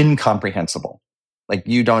is incomprehensible. Like,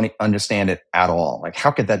 you don't understand it at all. Like,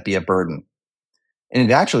 how could that be a burden? And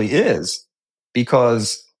it actually is,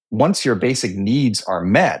 because once your basic needs are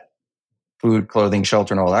met, food, clothing,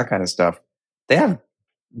 shelter, and all that kind of stuff, they have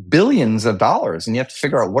billions of dollars. And you have to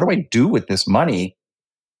figure out, what do I do with this money?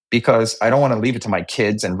 Because I don't want to leave it to my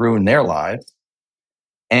kids and ruin their lives.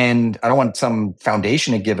 And I don't want some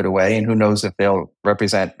foundation to give it away. And who knows if they'll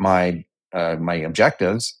represent my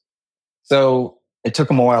objectives. So it took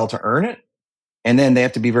them a while to earn it. And then they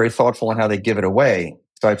have to be very thoughtful in how they give it away.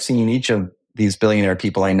 So I've seen each of these billionaire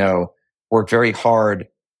people I know work very hard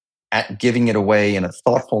at giving it away in a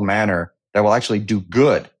thoughtful manner that will actually do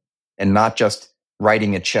good, and not just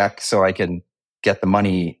writing a check so I can get the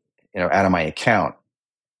money, out of my account.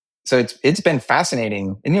 So it's been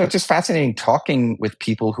fascinating. And, it's just fascinating talking with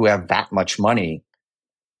people who have that much money.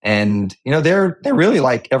 And, they're really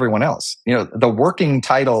like everyone else. The working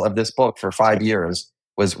title of this book for 5 years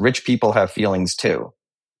was Rich People Have Feelings Too,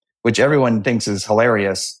 which everyone thinks is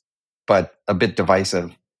hilarious, but a bit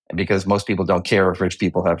divisive, because most people don't care if rich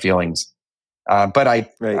people have feelings. But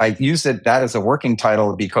I used that as a working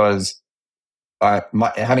title because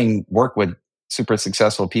having worked with super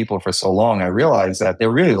successful people for so long, I realized that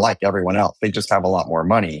they're really like everyone else. They just have a lot more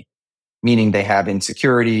money, meaning they have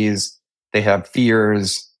insecurities, they have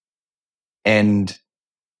fears, and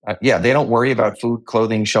They don't worry about food,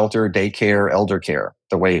 clothing, shelter, daycare, elder care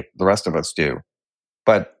the way the rest of us do.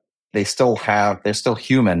 But they're still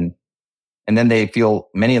human. And then they feel,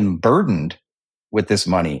 many of them, burdened with this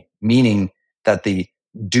money, meaning that the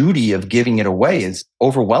duty of giving it away is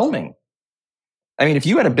overwhelming. I mean, if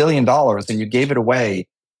you had $1 billion and you gave it away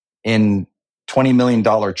in $20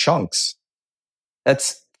 million chunks,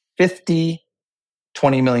 that's 50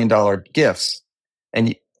 $20 million gifts.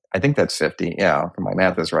 And I think that's 50. Yeah, if my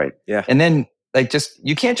math is right. Yeah. And then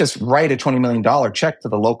you can't just write a $20 million check to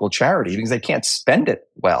the local charity because they can't spend it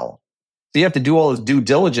well. So you have to do all this due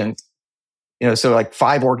diligence. So like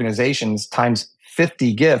 5 organizations times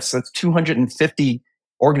 50 gifts, that's 250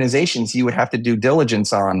 organizations you would have to do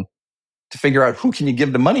diligence on to figure out who can you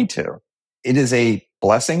give the money to. It is a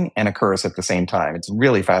blessing and a curse at the same time. It's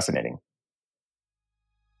really fascinating.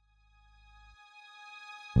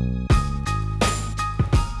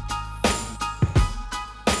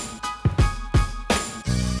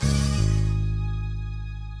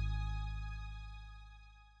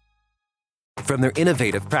 From their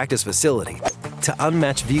innovative practice facility to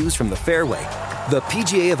unmatched views from the fairway, the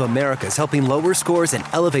PGA of America is helping lower scores and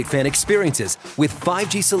elevate fan experiences with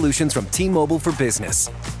 5G solutions from T-Mobile for Business.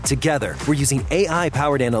 Together, we're using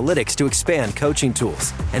AI-powered analytics to expand coaching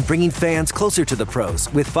tools and bringing fans closer to the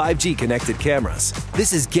pros with 5G connected cameras.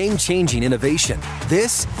 This is game-changing innovation.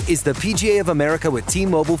 This is the PGA of America with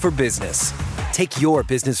T-Mobile for Business. Take your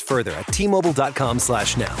business further at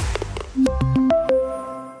T-Mobile.com/now.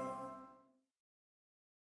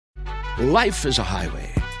 Life is a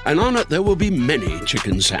highway, and on it there will be many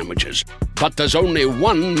chicken sandwiches. But there's only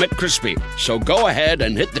one McCrispy. So go ahead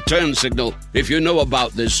and hit the turn signal if you know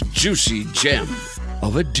about this juicy gem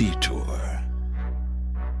of a detour.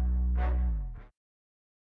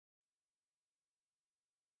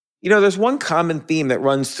 There's one common theme that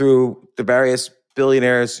runs through the various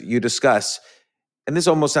billionaires you discuss. And this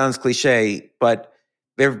almost sounds cliche, but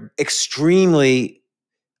they're extremely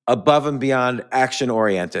above and beyond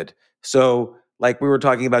action-oriented. So like we were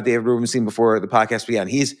talking about David Rubenstein before the podcast began,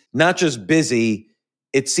 he's not just busy.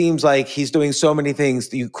 It seems like he's doing so many things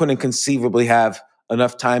that you couldn't conceivably have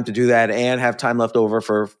enough time to do that and have time left over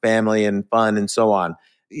for family and fun and so on.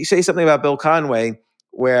 You say something about Bill Conway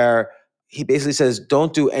where he basically says,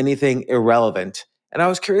 don't do anything irrelevant. And I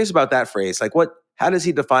was curious about that phrase. Like how does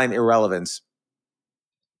he define irrelevance?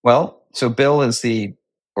 Well, so Bill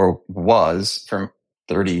was from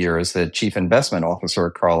 30 years, the chief investment officer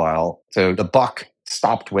at Carlyle. So the buck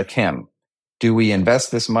stopped with him. Do we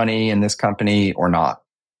invest this money in this company or not?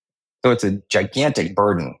 So it's a gigantic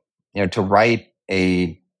burden, to write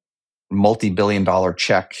a multi-billion-dollar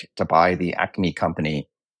check to buy the Acme company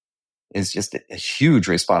is just a huge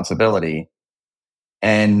responsibility.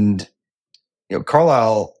 And,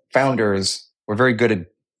 Carlyle founders were very good at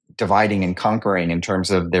dividing and conquering in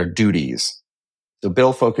terms of their duties. So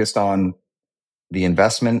Bill focused on the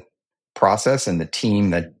investment process and the team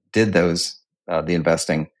that did the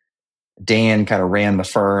investing. Dan kind of ran the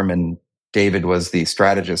firm, and David was the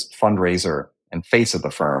strategist, fundraiser, and face of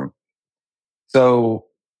the firm. So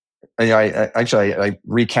I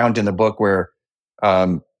recount in the book where,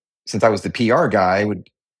 since I was the PR guy,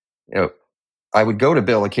 I would go to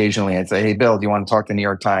Bill occasionally and say, "Hey, Bill, do you want to talk to the New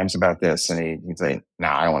York Times about this?" And he'd say, "No,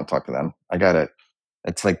 I don't want to talk to them. I got it.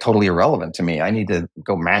 It's like totally irrelevant to me. I need to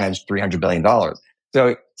go manage $300 billion.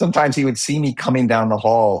 So sometimes he would see me coming down the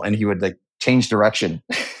hall and he would change direction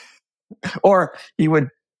or he would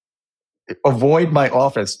avoid my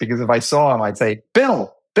office because if I saw him, I'd say,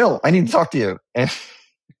 Bill, I need to talk to you. And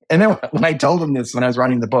then when I told him this, when I was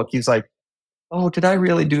writing the book, he's like, oh, did I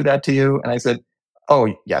really do that to you? And I said,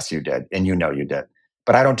 oh, yes, you did. And you did.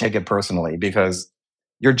 But I don't take it personally because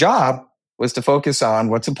your job was to focus on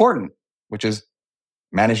what's important, which is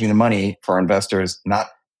managing the money for our investors, not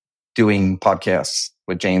doing podcasts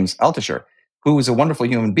with James Altucher, who is a wonderful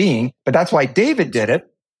human being. But that's why David did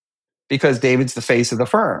it, because David's the face of the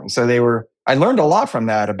firm. So I learned a lot from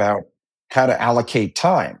that about how to allocate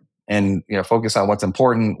time and focus on what's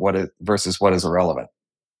important, versus what is irrelevant.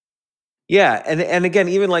 Yeah. And again,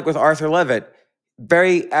 even like with Arthur Levitt,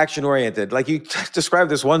 very action oriented. Like you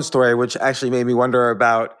described this one story, which actually made me wonder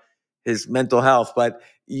about his mental health, but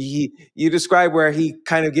you describe where he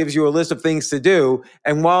kind of gives you a list of things to do.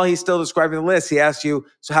 And while he's still describing the list, he asks you,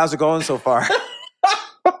 so how's it going so far?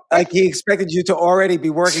 Like he expected you to already be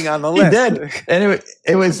working on the list. He did. And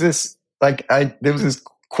it was this, there was this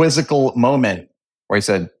quizzical moment where he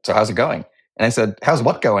said, so how's it going? And I said, how's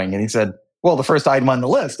what going? And he said, well, the first item on the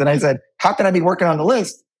list. And I said, how can I be working on the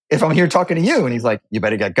list if I'm here talking to you? And he's like, you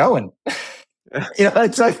better get going.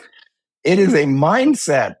 It's like, it is a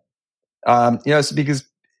mindset. It's because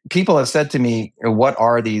people have said to me, what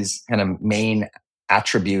are these kind of main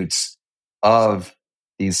attributes of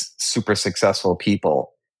these super successful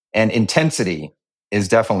people? And intensity is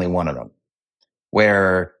definitely one of them,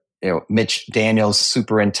 where, Mitch Daniels,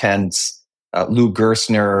 super intense, Lou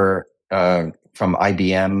Gerstner from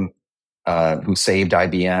IBM, who saved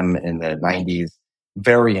IBM in the 90s,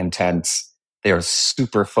 very intense. They're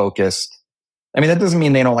super focused. I mean, that doesn't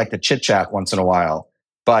mean they don't like to chit chat once in a while,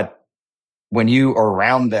 but when you are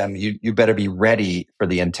around them, you better be ready for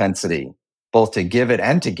the intensity, both to give it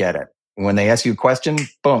and to get it. When they ask you a question,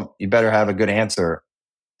 boom, you better have a good answer.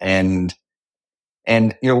 And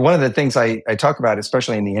one of the things I talk about,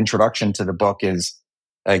 especially in the introduction to the book, is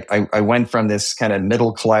I went from this kind of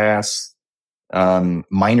middle class,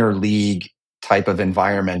 minor league type of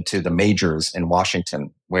environment to the majors in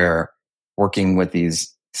Washington, where working with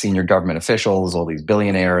these senior government officials, all these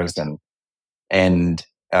billionaires, and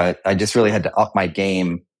I just really had to up my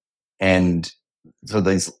game. And so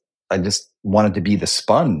I just wanted to be the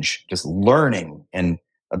sponge, just learning and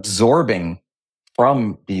absorbing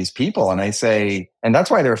from these people. And and that's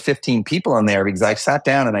why there are 15 people in there, because I sat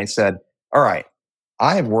down and I said, all right,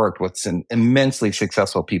 I have worked with some immensely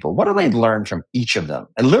successful people. What did I learn from each of them?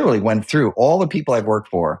 I literally went through all the people I've worked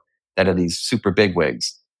for that are these super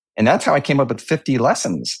bigwigs. And that's how I came up with 50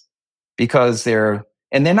 lessons, because they're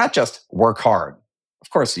not just work hard. Of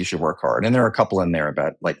course you should work hard. And there are a couple in there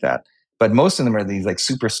about like that. But most of them are these like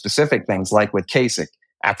super specific things, like with Kasich,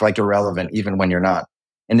 act like you're relevant even when you're not.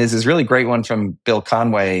 And there's this really great one from Bill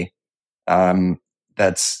Conway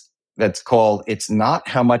that's called "It's Not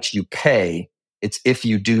How Much You Pay, It's If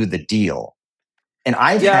You Do the Deal." And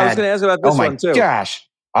I was going to ask about this one too. Oh my gosh,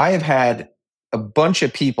 I have had a bunch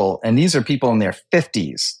of people, and these are people in their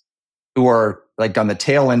 50s who are like on the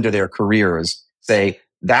tail end of their careers, say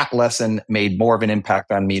that lesson made more of an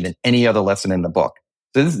impact on me than any other lesson in the book.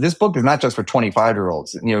 So this book is not just for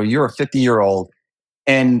 25-year-olds. You're a 50-year-old.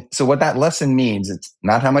 And so what that lesson means, it's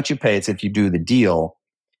not how much you pay, it's if you do the deal,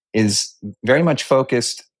 is very much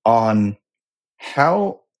focused on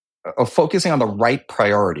focusing on the right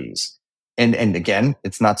priorities. And again,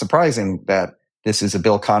 it's not surprising that this is a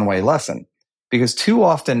Bill Conway lesson, because too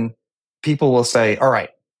often people will say, all right,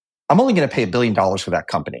 I'm only going to pay $1 billion for that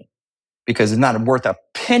company because it's not worth a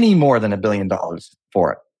penny more than $1 billion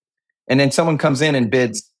for it. And then someone comes in and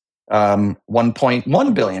bids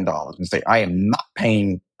 $1.1 billion and say, I am not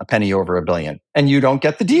paying a penny over $1 billion. And you don't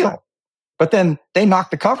get the deal. But then they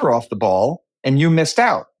knock the cover off the ball and you missed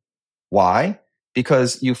out. Why?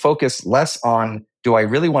 Because you focus less on, do I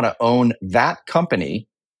really want to own that company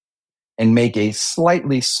and make a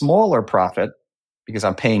slightly smaller profit because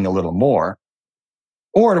I'm paying a little more?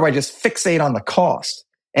 Or do I just fixate on the cost?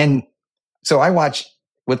 And so I watch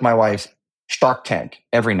with my wife Shark Tank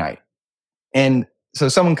every night. And so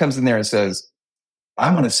someone comes in there and says,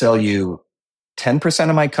 I want to sell you 10%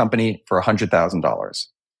 of my company for $100,000.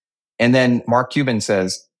 And then Mark Cuban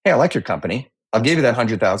says, hey, I like your company. I'll give you that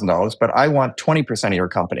 $100,000, but I want 20% of your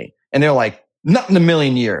company. And they're like, not in a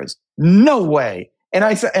million years. No way. And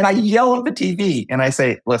I yell at the TV and I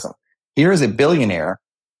say, listen, here is a billionaire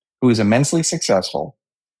who is immensely successful,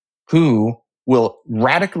 who will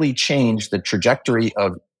radically change the trajectory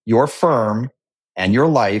of your firm and your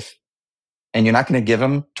life. And you're not going to give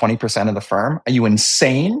them 20% of the firm? Are you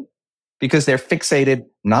insane? Because they're fixated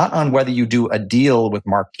not on whether you do a deal with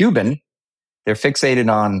Mark Cuban. They're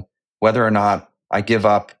fixated on whether or not I give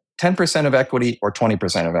up 10% of equity or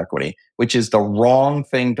 20% of equity, which is the wrong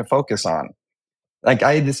thing to focus on. Like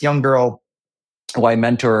I had this young girl who I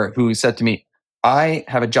mentor who said to me, I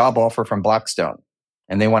have a job offer from Blackstone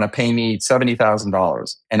and they want to pay me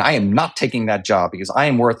 $70,000. And I am not taking that job because I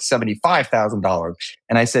am worth $75,000.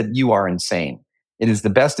 And I said, you are insane. It is the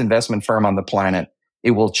best investment firm on the planet.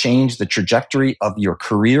 It will change the trajectory of your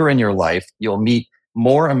career and your life. You'll meet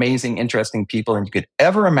more amazing, interesting people than you could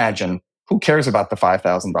ever imagine. Who cares about the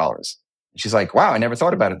 $5,000? She's like, wow, I never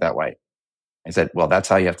thought about it that way. I said, well, that's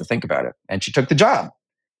how you have to think about it. And she took the job.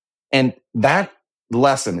 And that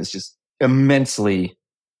lesson is just immensely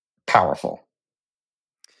powerful.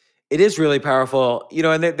 It is really powerful,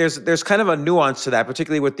 and there's kind of a nuance to that,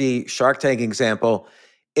 particularly with the Shark Tank example.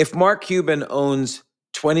 If Mark Cuban owns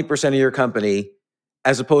 20% of your company,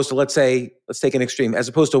 as opposed to, let's take an extreme, as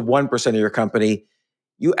opposed to 1% of your company,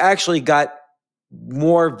 you actually got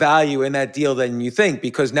more value in that deal than you think,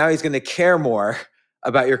 because now he's going to care more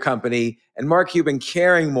about your company, and Mark Cuban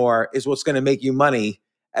caring more is what's going to make you money,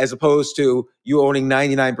 as opposed to you owning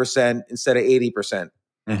 99% instead of 80%.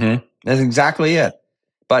 Mm-hmm. That's exactly it.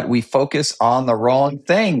 But we focus on the wrong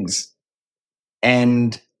things.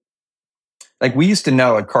 And like we used to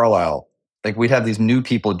know at Carlyle, like we'd have these new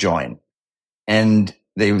people join, and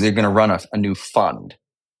they're going to run a new fund.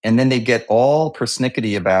 And then they get all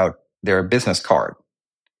persnickety about their business card.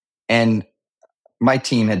 And my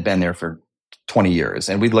team had been there for 20 years,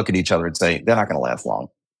 and we'd look at each other and say, they're not going to last long.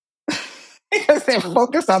 Because they're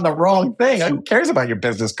focused on the wrong thing. Who cares about your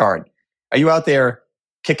business card? Are you out there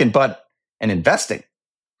kicking butt and investing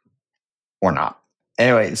or not?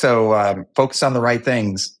 Anyway, so focus on the right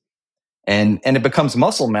things, and it becomes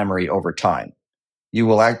muscle memory over time. You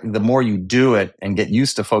will the more you do it and get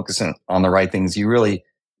used to focusing on the right things, you really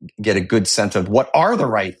get a good sense of what are the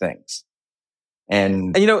right things.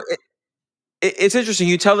 And you know, it's interesting.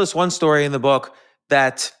 You tell this one story in the book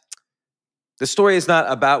that the story is not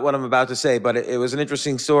about what I'm about to say, but it was an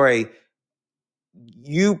interesting story.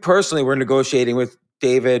 You personally were negotiating with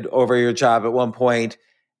David over your job at one point,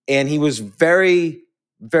 and he was very,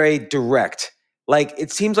 very direct. Like,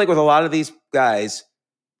 it seems like with a lot of these guys,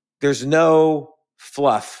 there's no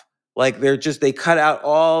fluff. Like, they cut out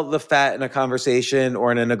all the fat in a conversation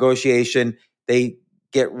or in a negotiation. They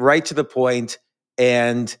get right to the point.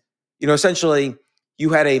 And, essentially, you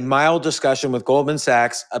had a mild discussion with Goldman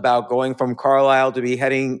Sachs about going from Carlyle to be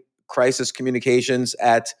heading crisis communications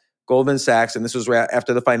at Goldman Sachs. And this was right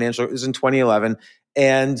after the financial, it was in 2011.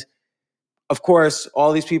 And of course,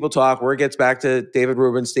 all these people talk. Word gets back to David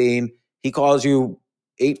Rubenstein. He calls you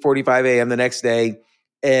 8:45 a.m. the next day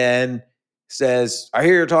and says, I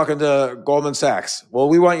hear you're talking to Goldman Sachs. Well,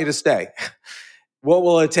 we want you to stay. What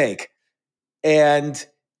will it take? And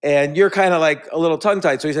you're kind of like a little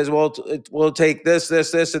tongue-tied. So he says, well, we'll take this,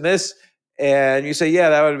 this, this, and this. And you say, yeah,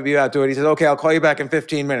 that would be about to it. He says, okay, I'll call you back in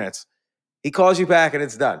 15 minutes. He calls you back and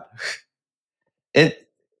it's done.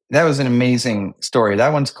 That was an amazing story.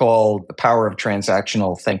 That one's called The Power of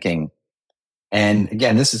Transactional Thinking. And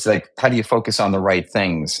again, this is like, how do you focus on the right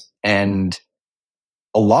things? And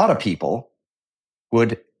a lot of people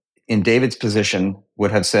would, in David's position,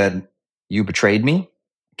 would have said, you betrayed me.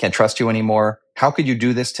 Can't trust you anymore. How could you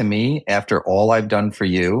do this to me after all I've done for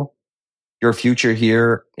you? Your future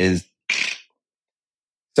here is...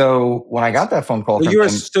 So when I got that phone call from him...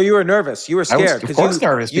 So you were nervous. You were scared. I was, of course,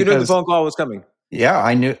 nervous. You knew the phone call was coming. Yeah,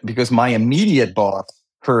 I knew, because my immediate boss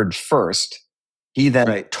heard first. He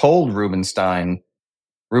then told Rubenstein,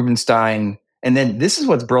 and then this is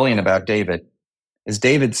what's brilliant about David, is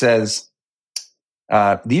David says,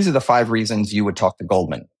 these are the 5 reasons you would talk to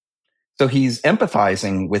Goldman. So he's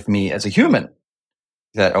empathizing with me as a human.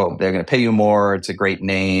 That, they're going to pay you more. It's a great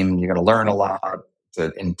name. You're going to learn a lot. It's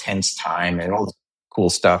an intense time and all this cool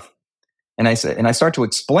stuff. And I start to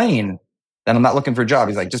explain that I'm not looking for a job.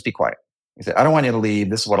 He's like, just be quiet. He said, I don't want you to leave.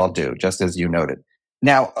 This is what I'll do, just as you noted.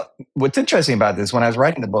 Now, what's interesting about this, when I was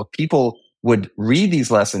writing the book, people would read these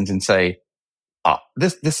lessons and say,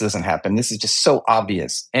 this doesn't happen. This is just so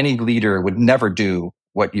obvious. Any leader would never do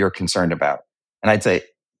what you're concerned about. And I'd say,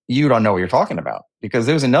 you don't know what you're talking about. Because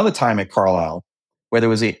there was another time at Carlyle where there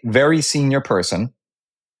was a very senior person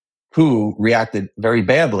who reacted very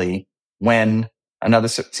badly when another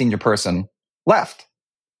senior person left.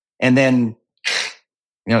 And then,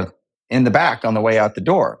 in the back on the way out the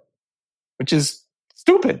door, which is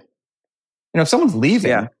stupid. If someone's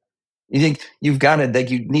leaving, you think you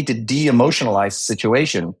need to de-emotionalize the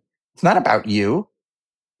situation. It's not about you.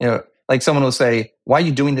 Like someone will say, why are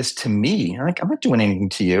you doing this to me? I'm like, I'm not doing anything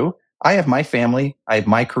to you. I have my family. I have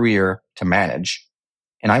my career to manage,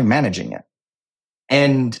 and I'm managing it.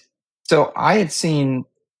 And so I had seen,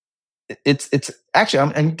 it's actually,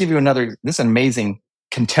 I'm going to give you this amazing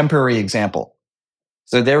contemporary example.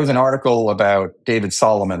 So there was an article about David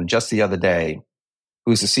Solomon just the other day,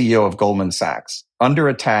 who's the CEO of Goldman Sachs. Under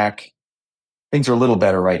attack. Things are a little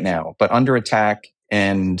better right now, but under attack,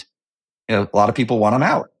 and a lot of people want him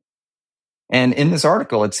out. And in this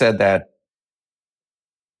article, it said that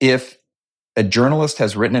if a journalist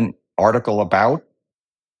has written an article about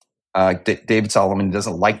David Solomon,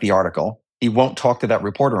 doesn't like the article, he won't talk to that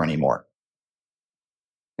reporter anymore.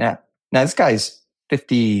 Yeah. Now, this guy's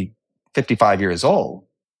 50, 55 years old,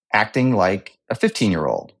 acting like a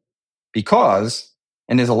 15-year-old. Because,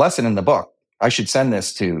 and there's a lesson in the book, I should send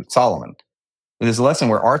this to Solomon. There's a lesson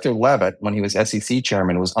where Arthur Levitt, when he was SEC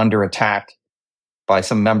chairman, was under attack by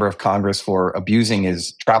some member of Congress for abusing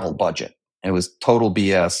his travel budget. And it was total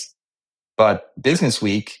BS. But Business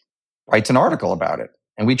Week writes an article about it.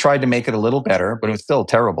 And we tried to make it a little better, but it was still a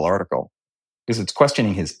terrible article because it's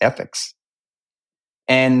questioning his ethics.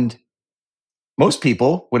 And most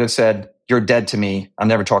people would have said, you're dead to me. I'm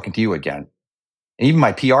never talking to you again. And even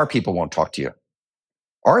my PR people won't talk to you.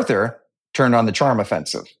 Arthur turned on the charm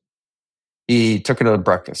offensive. He took her to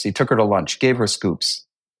breakfast. He took her to lunch, gave her scoops.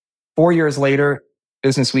 4 years later,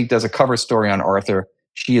 Business Week does a cover story on Arthur.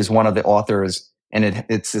 She is one of the authors, and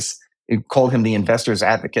it called him the investor's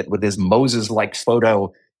advocate with his Moses-like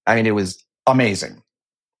photo. I mean, it was amazing.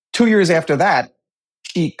 2 years after that,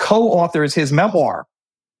 he co-authors his memoir.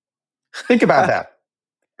 Think about that.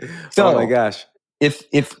 So, oh my gosh. If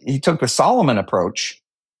he took the Solomon approach,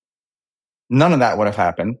 none of that would have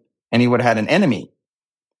happened, and he would have had an enemy.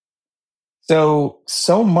 So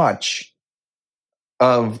much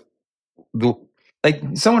of the, like,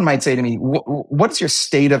 someone might say to me, what's your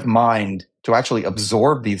state of mind to actually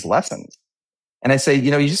absorb these lessons? And I say,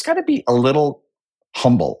 you just got to be a little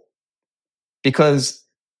humble, because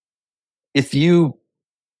if you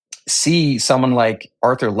see someone like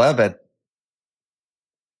Arthur Levitt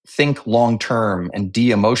think long-term and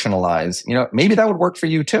de-emotionalize, maybe that would work for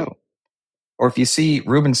you too. Or if you see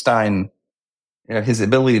Rubenstein, his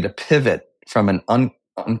ability to pivot from an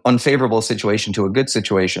unfavorable situation to a good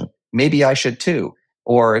situation, maybe I should too.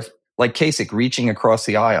 Or if, like Kasich, reaching across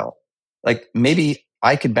the aisle, like maybe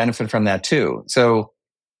I could benefit from that too. So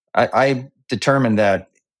I determined that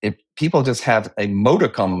if people just have a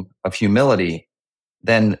modicum of humility,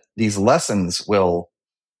 then these lessons will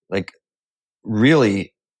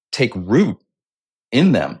really take root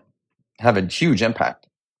in them, have a huge impact.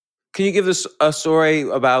 Can you give us a story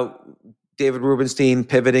about David Rubenstein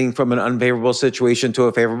pivoting from an unfavorable situation to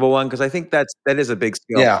a favorable one? Because I think that is a big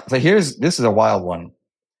skill. Yeah. So this is a wild one.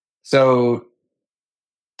 So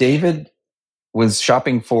David was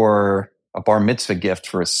shopping for a bar mitzvah gift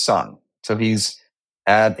for his son. So he's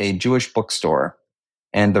at a Jewish bookstore,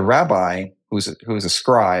 and the rabbi, who's a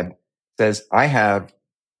scribe, says, I have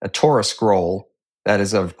a Torah scroll that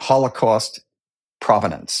is of Holocaust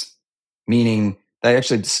provenance, meaning they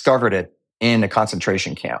actually discovered it in a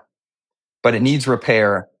concentration camp, but it needs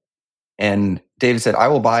repair. And David said, I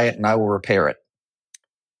will buy it and I will repair it.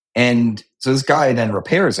 And so this guy then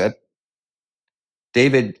repairs it.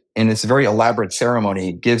 David, in this very elaborate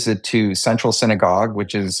ceremony, gives it to Central Synagogue,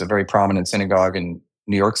 which is a very prominent synagogue in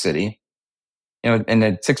New York City. And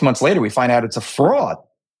then 6 months later, we find out it's a fraud.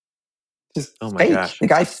 Just my fake. gosh. The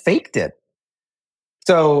guy faked it.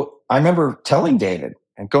 So I remember telling David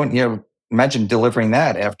and going, imagine delivering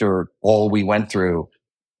that after all we went through.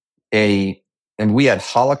 And we had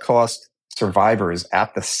Holocaust survivors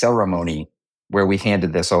at the ceremony where we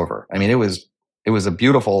handed this over. I mean, it was a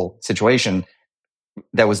beautiful situation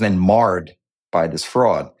that was then marred by this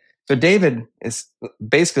fraud. So David is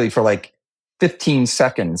basically, for like 15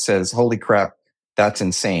 seconds, says, holy crap, that's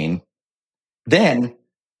insane. Then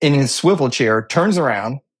in his swivel chair, turns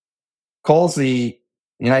around, calls the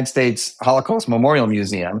United States Holocaust Memorial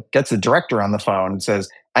Museum, gets the director on the phone and says,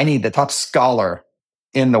 I need the top scholar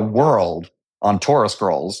in the world on Torah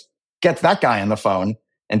scrolls, gets that guy on the phone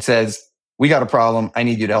and says, we got a problem. I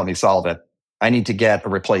need you to help me solve it. I need to get a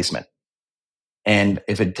replacement. And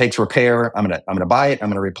if it takes repair, I'm gonna buy it. I'm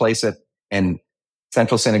gonna replace it. And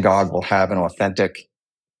Central Synagogue will have an authentic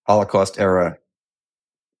Holocaust era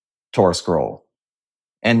Torah scroll.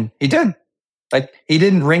 And he did. Like, he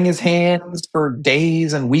didn't wring his hands for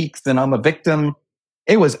days and weeks and I'm a victim.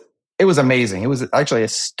 It was amazing. It was actually a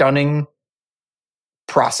stunning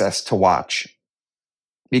process to watch,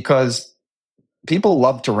 because people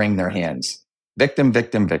love to wring their hands. Victim,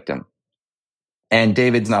 victim, victim. And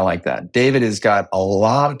David's not like that. David has got a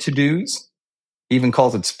lot of to-dos. He even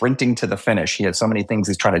calls it sprinting to the finish. He has so many things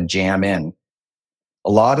he's trying to jam in. A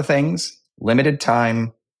lot of things, limited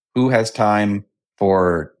time. Who has time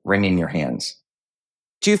for wringing your hands?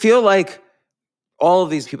 Do you feel like all of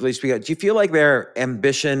these people you speak of, do you feel like their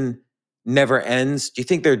ambition never ends? Do you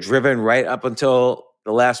think they're driven right up until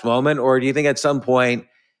the last moment? Or do you think at some point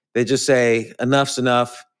they just say, enough's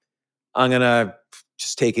enough, I'm going to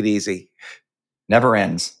just take it easy? Never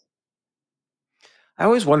ends. I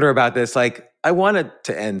always wonder about this. Like, I want it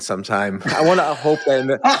to end sometime. I want to hope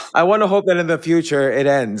that in the future it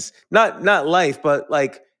ends. Not life, but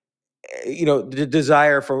like, the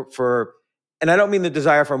desire for, and I don't mean the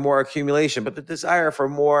desire for more accumulation, but the desire for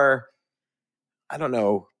more, I don't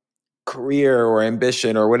know, career or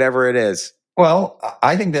ambition or whatever it is. Well,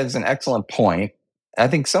 I think that's an excellent point. I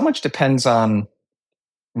think so much depends on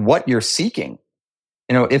what you're seeking.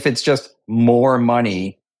 If it's just more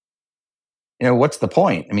money, what's the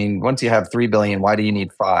point? I mean, once you have 3 billion, why do you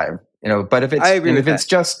need 5? But if it's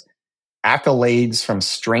just accolades from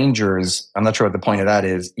strangers, I'm not sure what the point of that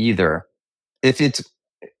is either.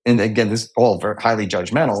 And again, this is all very highly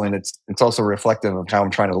judgmental, and it's also reflective of how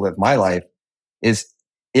I'm trying to live my life, is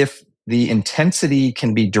if the intensity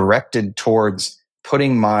can be directed towards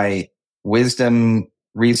putting my wisdom,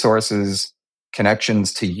 resources,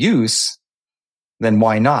 connections to use, then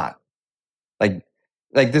why not? Like,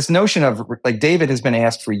 like this notion of like David has been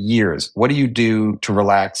asked for years, what do you do to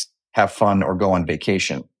relax, have fun, or go on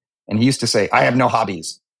vacation? And he used to say, I have no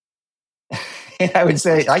hobbies. And I would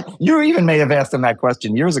say, you even may have asked him that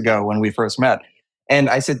question years ago when we first met. And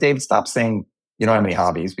I said, David, stop saying you don't have any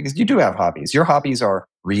hobbies, because you do have hobbies. Your hobbies are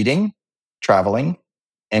reading, traveling,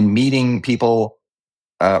 and meeting people,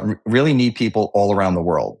 really neat people all around the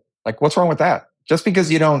world. Like, what's wrong with that? Just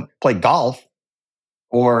because you don't play golf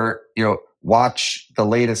or, watch the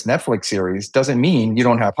latest Netflix series doesn't mean you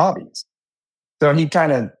don't have hobbies. So he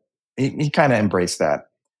kind of embraced that.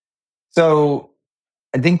 So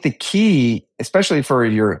I think the key, especially for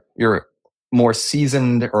your more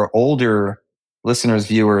seasoned or older listeners,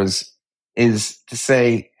 viewers, is to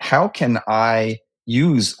say, how can I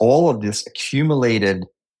use all of this accumulated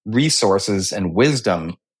resources and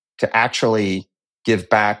wisdom to actually give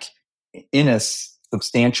back in a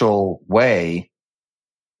substantial way?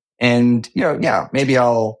 And, maybe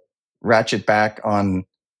I'll ratchet back on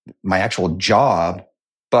my actual job,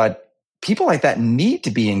 but people like that need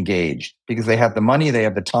to be engaged because they have the money, they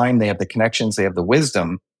have the time, they have the connections, they have the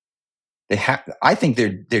wisdom. I think their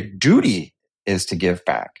duty is to give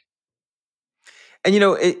back. And,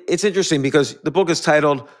 it's interesting because the book is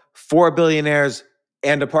titled 4 Billionaires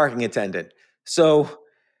and a Parking Attendant. So,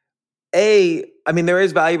 there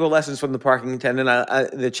is valuable lessons from the parking attendant.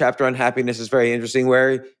 The chapter on happiness is very interesting,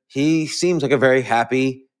 where he seems like a very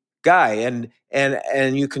happy guy.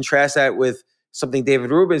 And you contrast that with something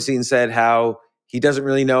David Rubenstein said, how he doesn't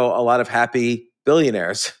really know a lot of happy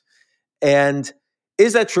billionaires. And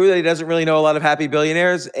is that true that he doesn't really know a lot of happy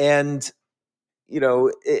billionaires? And,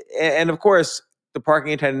 and of course, the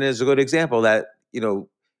parking attendant is a good example that,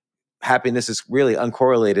 happiness is really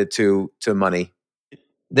uncorrelated to money.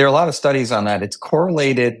 There are a lot of studies on that. It's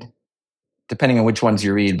correlated depending on which ones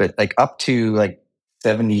you read, but like up to like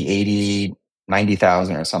 70, 80,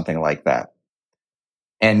 90,000 or something like that.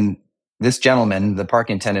 And this gentleman, the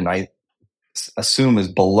parking attendant, I assume is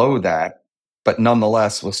below that, but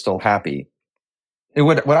nonetheless was still happy.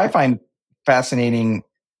 What I find fascinating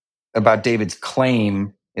about David's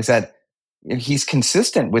claim is that he's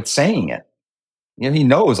consistent with saying it. He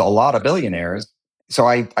knows a lot of billionaires. So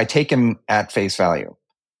I take him at face value.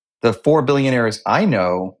 The 4 billionaires I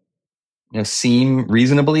know, seem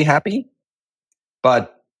reasonably happy,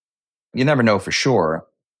 but you never know for sure.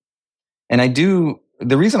 And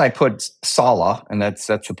the reason I put Sala, and that's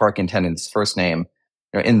the parking attendant's first name,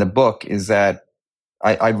 in the book, is that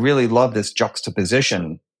I really love this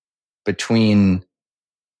juxtaposition between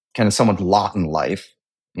kind of someone's lot in life,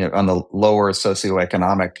 on the lower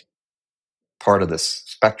socioeconomic part of this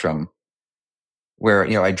spectrum, where,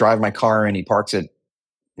 I drive my car and he parks it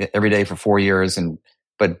every day for 4 years,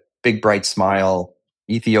 but big, bright smile,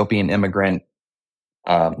 Ethiopian immigrant,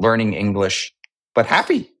 learning English, but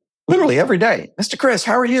happy literally every day. Mr. Chris,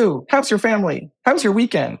 how are you? How's your family? How's your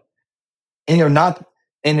weekend? And,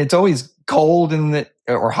 and it's always cold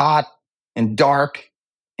or hot and dark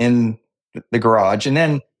in the garage. And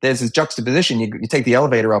then there's this juxtaposition. You take the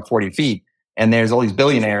elevator up 40 feet and there's all these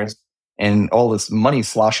billionaires and all this money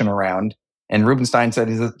sloshing around. And Rubenstein said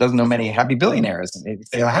he doesn't know many happy billionaires. And they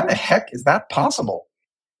say, how the heck is that possible?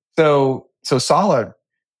 So Sala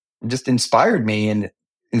just inspired me and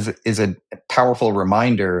is a powerful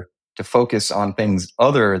reminder to focus on things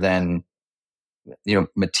other than,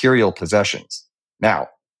 material possessions. Now,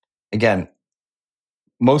 again,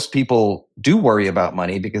 most people do worry about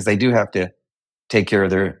money because they do have to take care of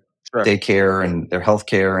their daycare and their health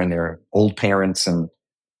care and their old parents. And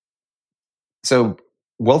so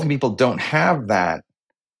wealthy people don't have that,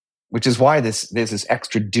 which is why there's this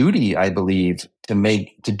extra duty, I believe,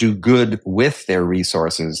 to do good with their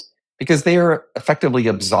resources, because they are effectively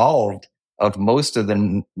absolved of most of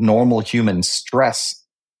the normal human stress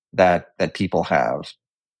that people have.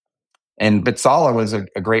 But Sala was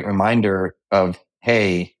a great reminder of,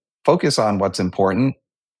 hey, focus on what's important.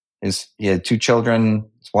 He had 2 children,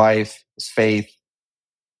 his wife, his faith,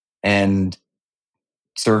 and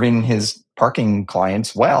serving his parking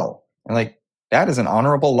clients well. And that is an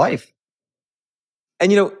honorable life.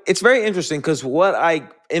 And, it's very interesting because what I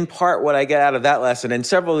get out of that lesson and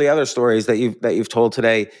several of the other stories that you've told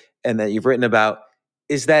today and that you've written about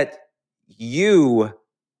is that you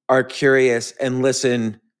are curious and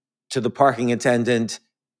listen to the parking attendant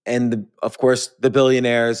and of course the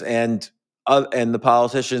billionaires and the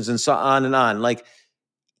politicians and so on and on. Like,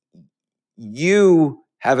 you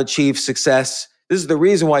have achieved success. This is the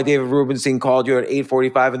reason why David Rubenstein called you at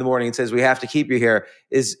 8:45 in the morning and says, we have to keep you here,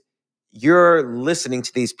 is you're listening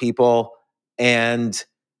to these people and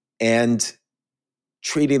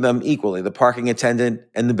treating them equally, the parking attendant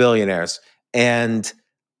and the billionaires. And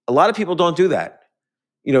a lot of people don't do that.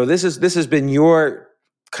 This has been your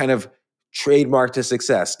kind of trademark to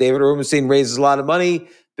success. David Rubenstein raises a lot of money.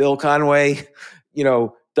 Bill Conway,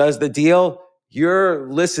 does the deal. You're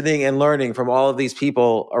listening and learning from all of these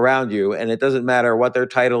people around you, and it doesn't matter what their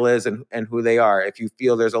title is and who they are. If you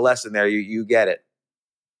feel there's a lesson there, you get it.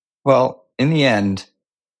 Well, in the end,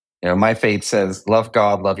 my faith says, love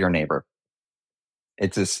God, love your neighbor.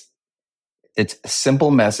 It's a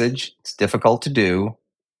simple message. It's difficult to do,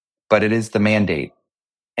 but it is the mandate.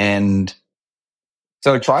 And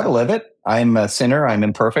so try to live it. I'm a sinner. I'm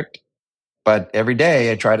imperfect. But every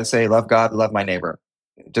day I try to say, love God, love my neighbor,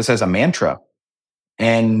 just as a mantra.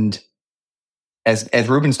 And as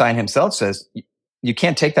Rubenstein himself says, you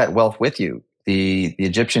can't take that wealth with you. The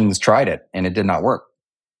Egyptians tried it and it did not work.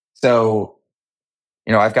 So,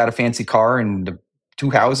 I've got a fancy car and 2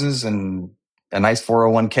 houses and a nice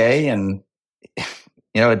 401k, and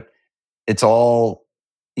it's all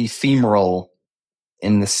ephemeral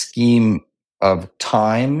in the scheme of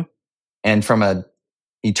time. And from an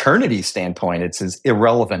eternity standpoint, it's as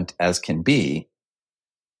irrelevant as can be.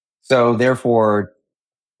 So therefore,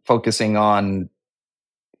 focusing on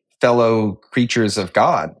fellow creatures of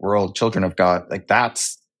God, we're all children of God, like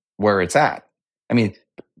that's where it's at. I mean,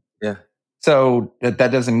 yeah. So that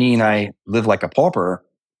doesn't mean I live like a pauper,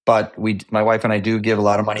 but my wife and I do give a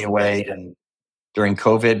lot of money away. And during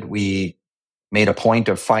COVID, we made a point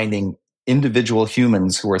of finding individual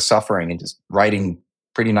humans who are suffering and just writing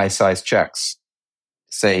pretty nice sized checks.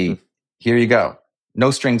 Say, here you go. No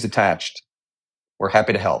strings attached. We're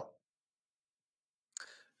happy to help.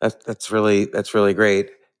 That's really great.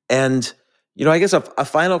 And, I guess a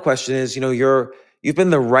final question is, you've been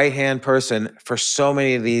the right-hand person for so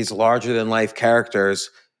many of these larger than life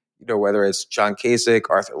characters, whether it's John Kasich,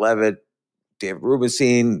 Arthur Levitt, David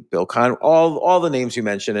Rubenstein, Bill Conway, all the names you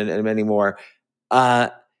mentioned and many more.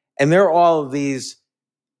 And they're all of these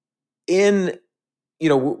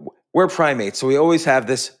we're primates. So we always have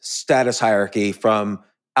this status hierarchy from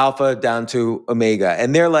alpha down to omega.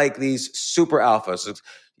 And they're like these super alphas,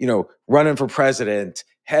 running for president,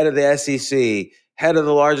 head of the SEC, head of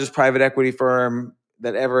the largest private equity firm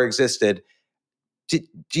that ever existed. Do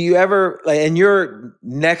you ever, and you're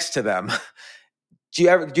next to them, do you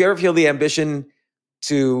ever feel the ambition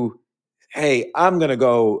to, hey, I'm going to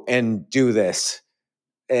go and do this?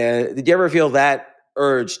 Did you ever feel that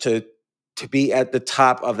urge to be at the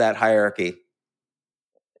top of that hierarchy?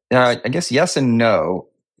 I guess yes and no.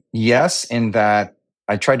 Yes, in that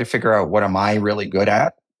I tried to figure out what am I really good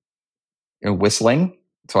at, whistling.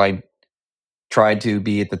 So I tried to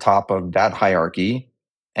be at the top of that hierarchy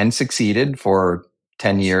and succeeded for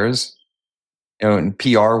 10 years. In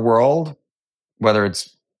PR world, whether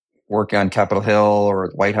it's working on Capitol Hill or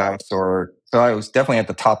the White House, so I was definitely at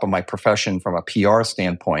the top of my profession from a PR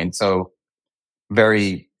standpoint. So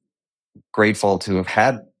very grateful to have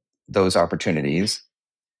had those opportunities.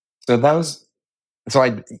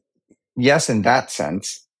 Yes, in that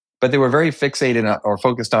sense, but they were very fixated or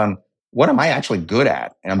focused on what am I actually good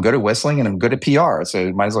at? And I'm good at whistling and I'm good at PR. So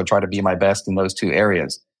I might as well try to be my best in those 2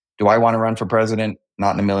 areas. Do I want to run for president?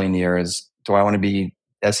 Not in a million years. Do I want to be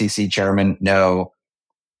SEC chairman? No.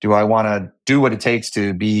 Do I want to do what it takes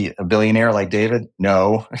to be a billionaire like David?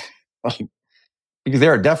 No. Because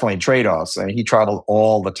there are definitely trade-offs. I mean, he traveled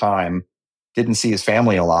all the time, didn't see his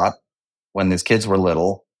family a lot when his kids were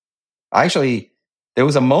little. Actually, there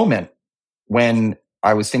was a moment when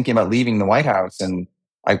I was thinking about leaving the White House and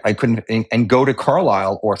I couldn't and go to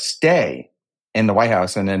Carlisle or stay in the White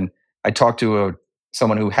House. And then I talked to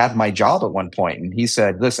someone who had my job at one point, and he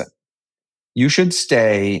said, listen, you should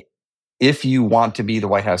stay if you want to be the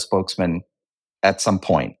White House spokesman at some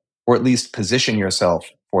point, or at least position yourself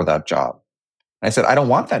for that job. And I said, I don't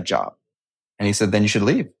want that job. And he said, then you should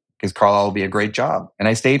leave because Carlisle will be a great job. And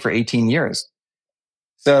I stayed for 18 years.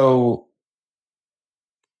 So,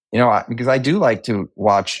 because I do like to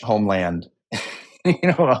watch Homeland,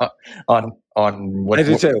 on what I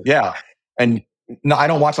do too. Yeah. And no, I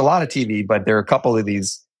don't watch a lot of TV, but there are a couple of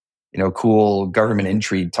these, cool government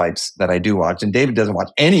intrigue types that I do watch. And David doesn't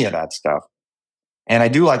watch any of that stuff. And I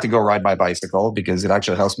do like to go ride my bicycle because it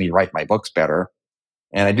actually helps me write my books better.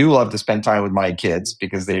 And I do love to spend time with my kids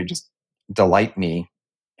because they just delight me.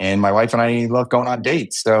 And my wife and I love going on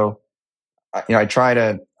dates. So, I could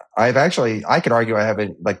argue I have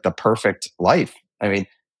like the perfect life. I mean,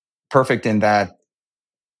 perfect in that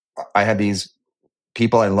I have these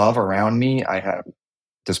people I love around me. I have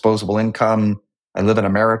disposable income. I live in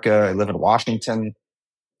America. I live in Washington.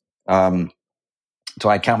 So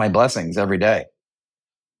I count my blessings every day.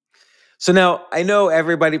 So now I know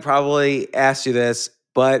everybody probably asked you this,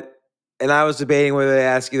 but and I was debating whether to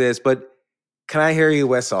ask you this, but can I hear you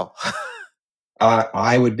whistle?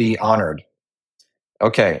 I would be honored.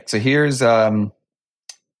 Okay, so here's Take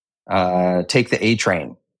the A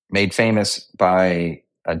Train, made famous by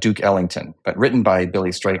Duke Ellington, but written by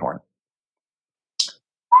Billy Strayhorn.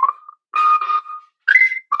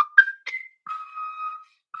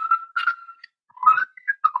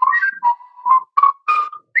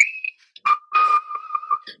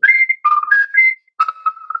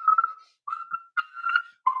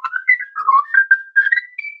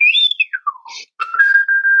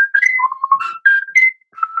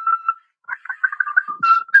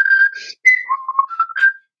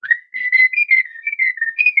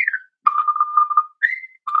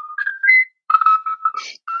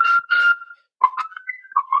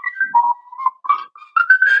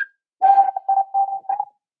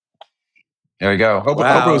 There you go. Hope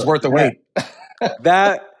it was worth the wait.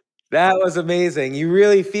 That was amazing. You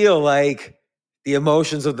really feel like the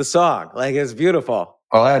emotions of the song. Like, it's beautiful.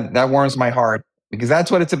 Well, that warms my heart, because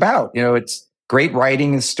that's what it's about. It's great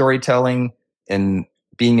writing and storytelling, and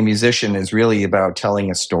being a musician is really about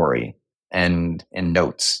telling a story and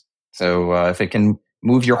notes. So if it can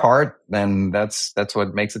move your heart, then that's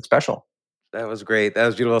what makes it special. That was great. That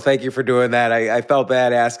was beautiful. Thank you for doing that. I felt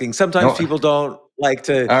bad asking. Sometimes people don't like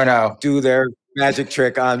to do their magic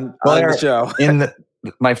trick on the show. In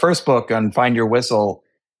my first book on Find Your Whistle,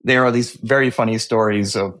 there are these very funny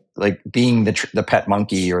stories of like being the pet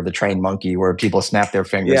monkey or the trained monkey, where people snap their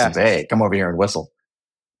fingers and say, "Hey, come over here and whistle."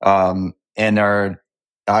 I'm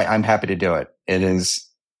happy to do it. It is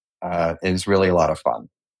really a lot of fun.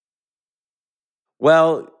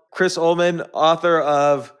 Well, Chris Ullman, author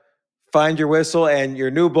of Find Your Whistle and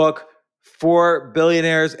your new book, 4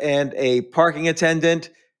 Billionaires and a Parking Attendant,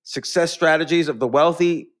 Success Strategies of the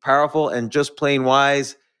Wealthy, Powerful, and Just Plain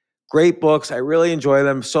Wise. Great books. I really enjoy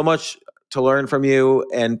them. So much to learn from you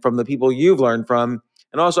and from the people you've learned from.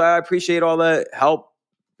 And also, I appreciate all the help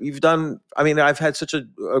you've done. I mean, I've had such a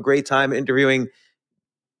great time interviewing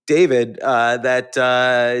David that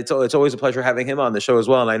it's always a pleasure having him on the show as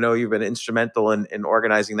well. And I know you've been instrumental in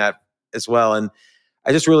organizing that as well. And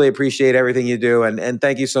I just really appreciate everything you do. And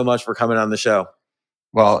thank you so much for coming on the show.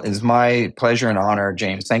 Well, it's my pleasure and honor,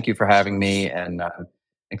 James. Thank you for having me. And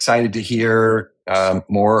excited to hear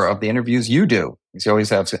more of the interviews you do, because you always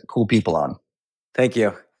have cool people on. Thank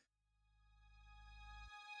you.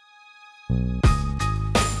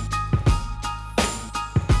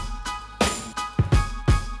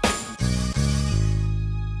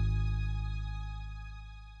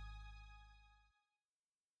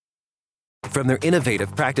 From their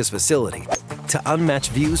innovative practice facility to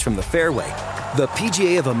unmatched views from the fairway, the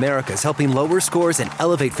PGA of America is helping lower scores and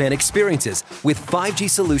elevate fan experiences with 5G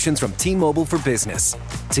solutions from T-Mobile for Business.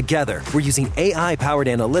 Together, we're using AI-powered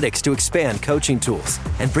analytics to expand coaching tools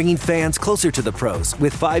and bringing fans closer to the pros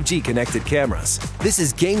with 5G connected cameras. This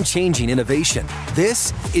is game-changing innovation.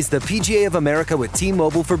 This is the PGA of America with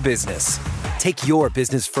T-Mobile for Business. Take your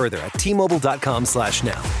business further at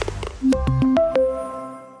T-Mobile.com/now.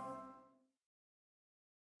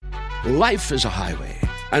 Life is a highway,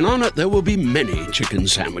 and on it there will be many chicken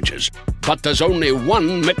sandwiches. But there's only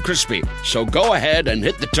one McCrispy. So go ahead and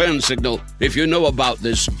hit the turn signal if you know about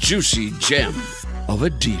this juicy gem of a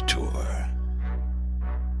detour.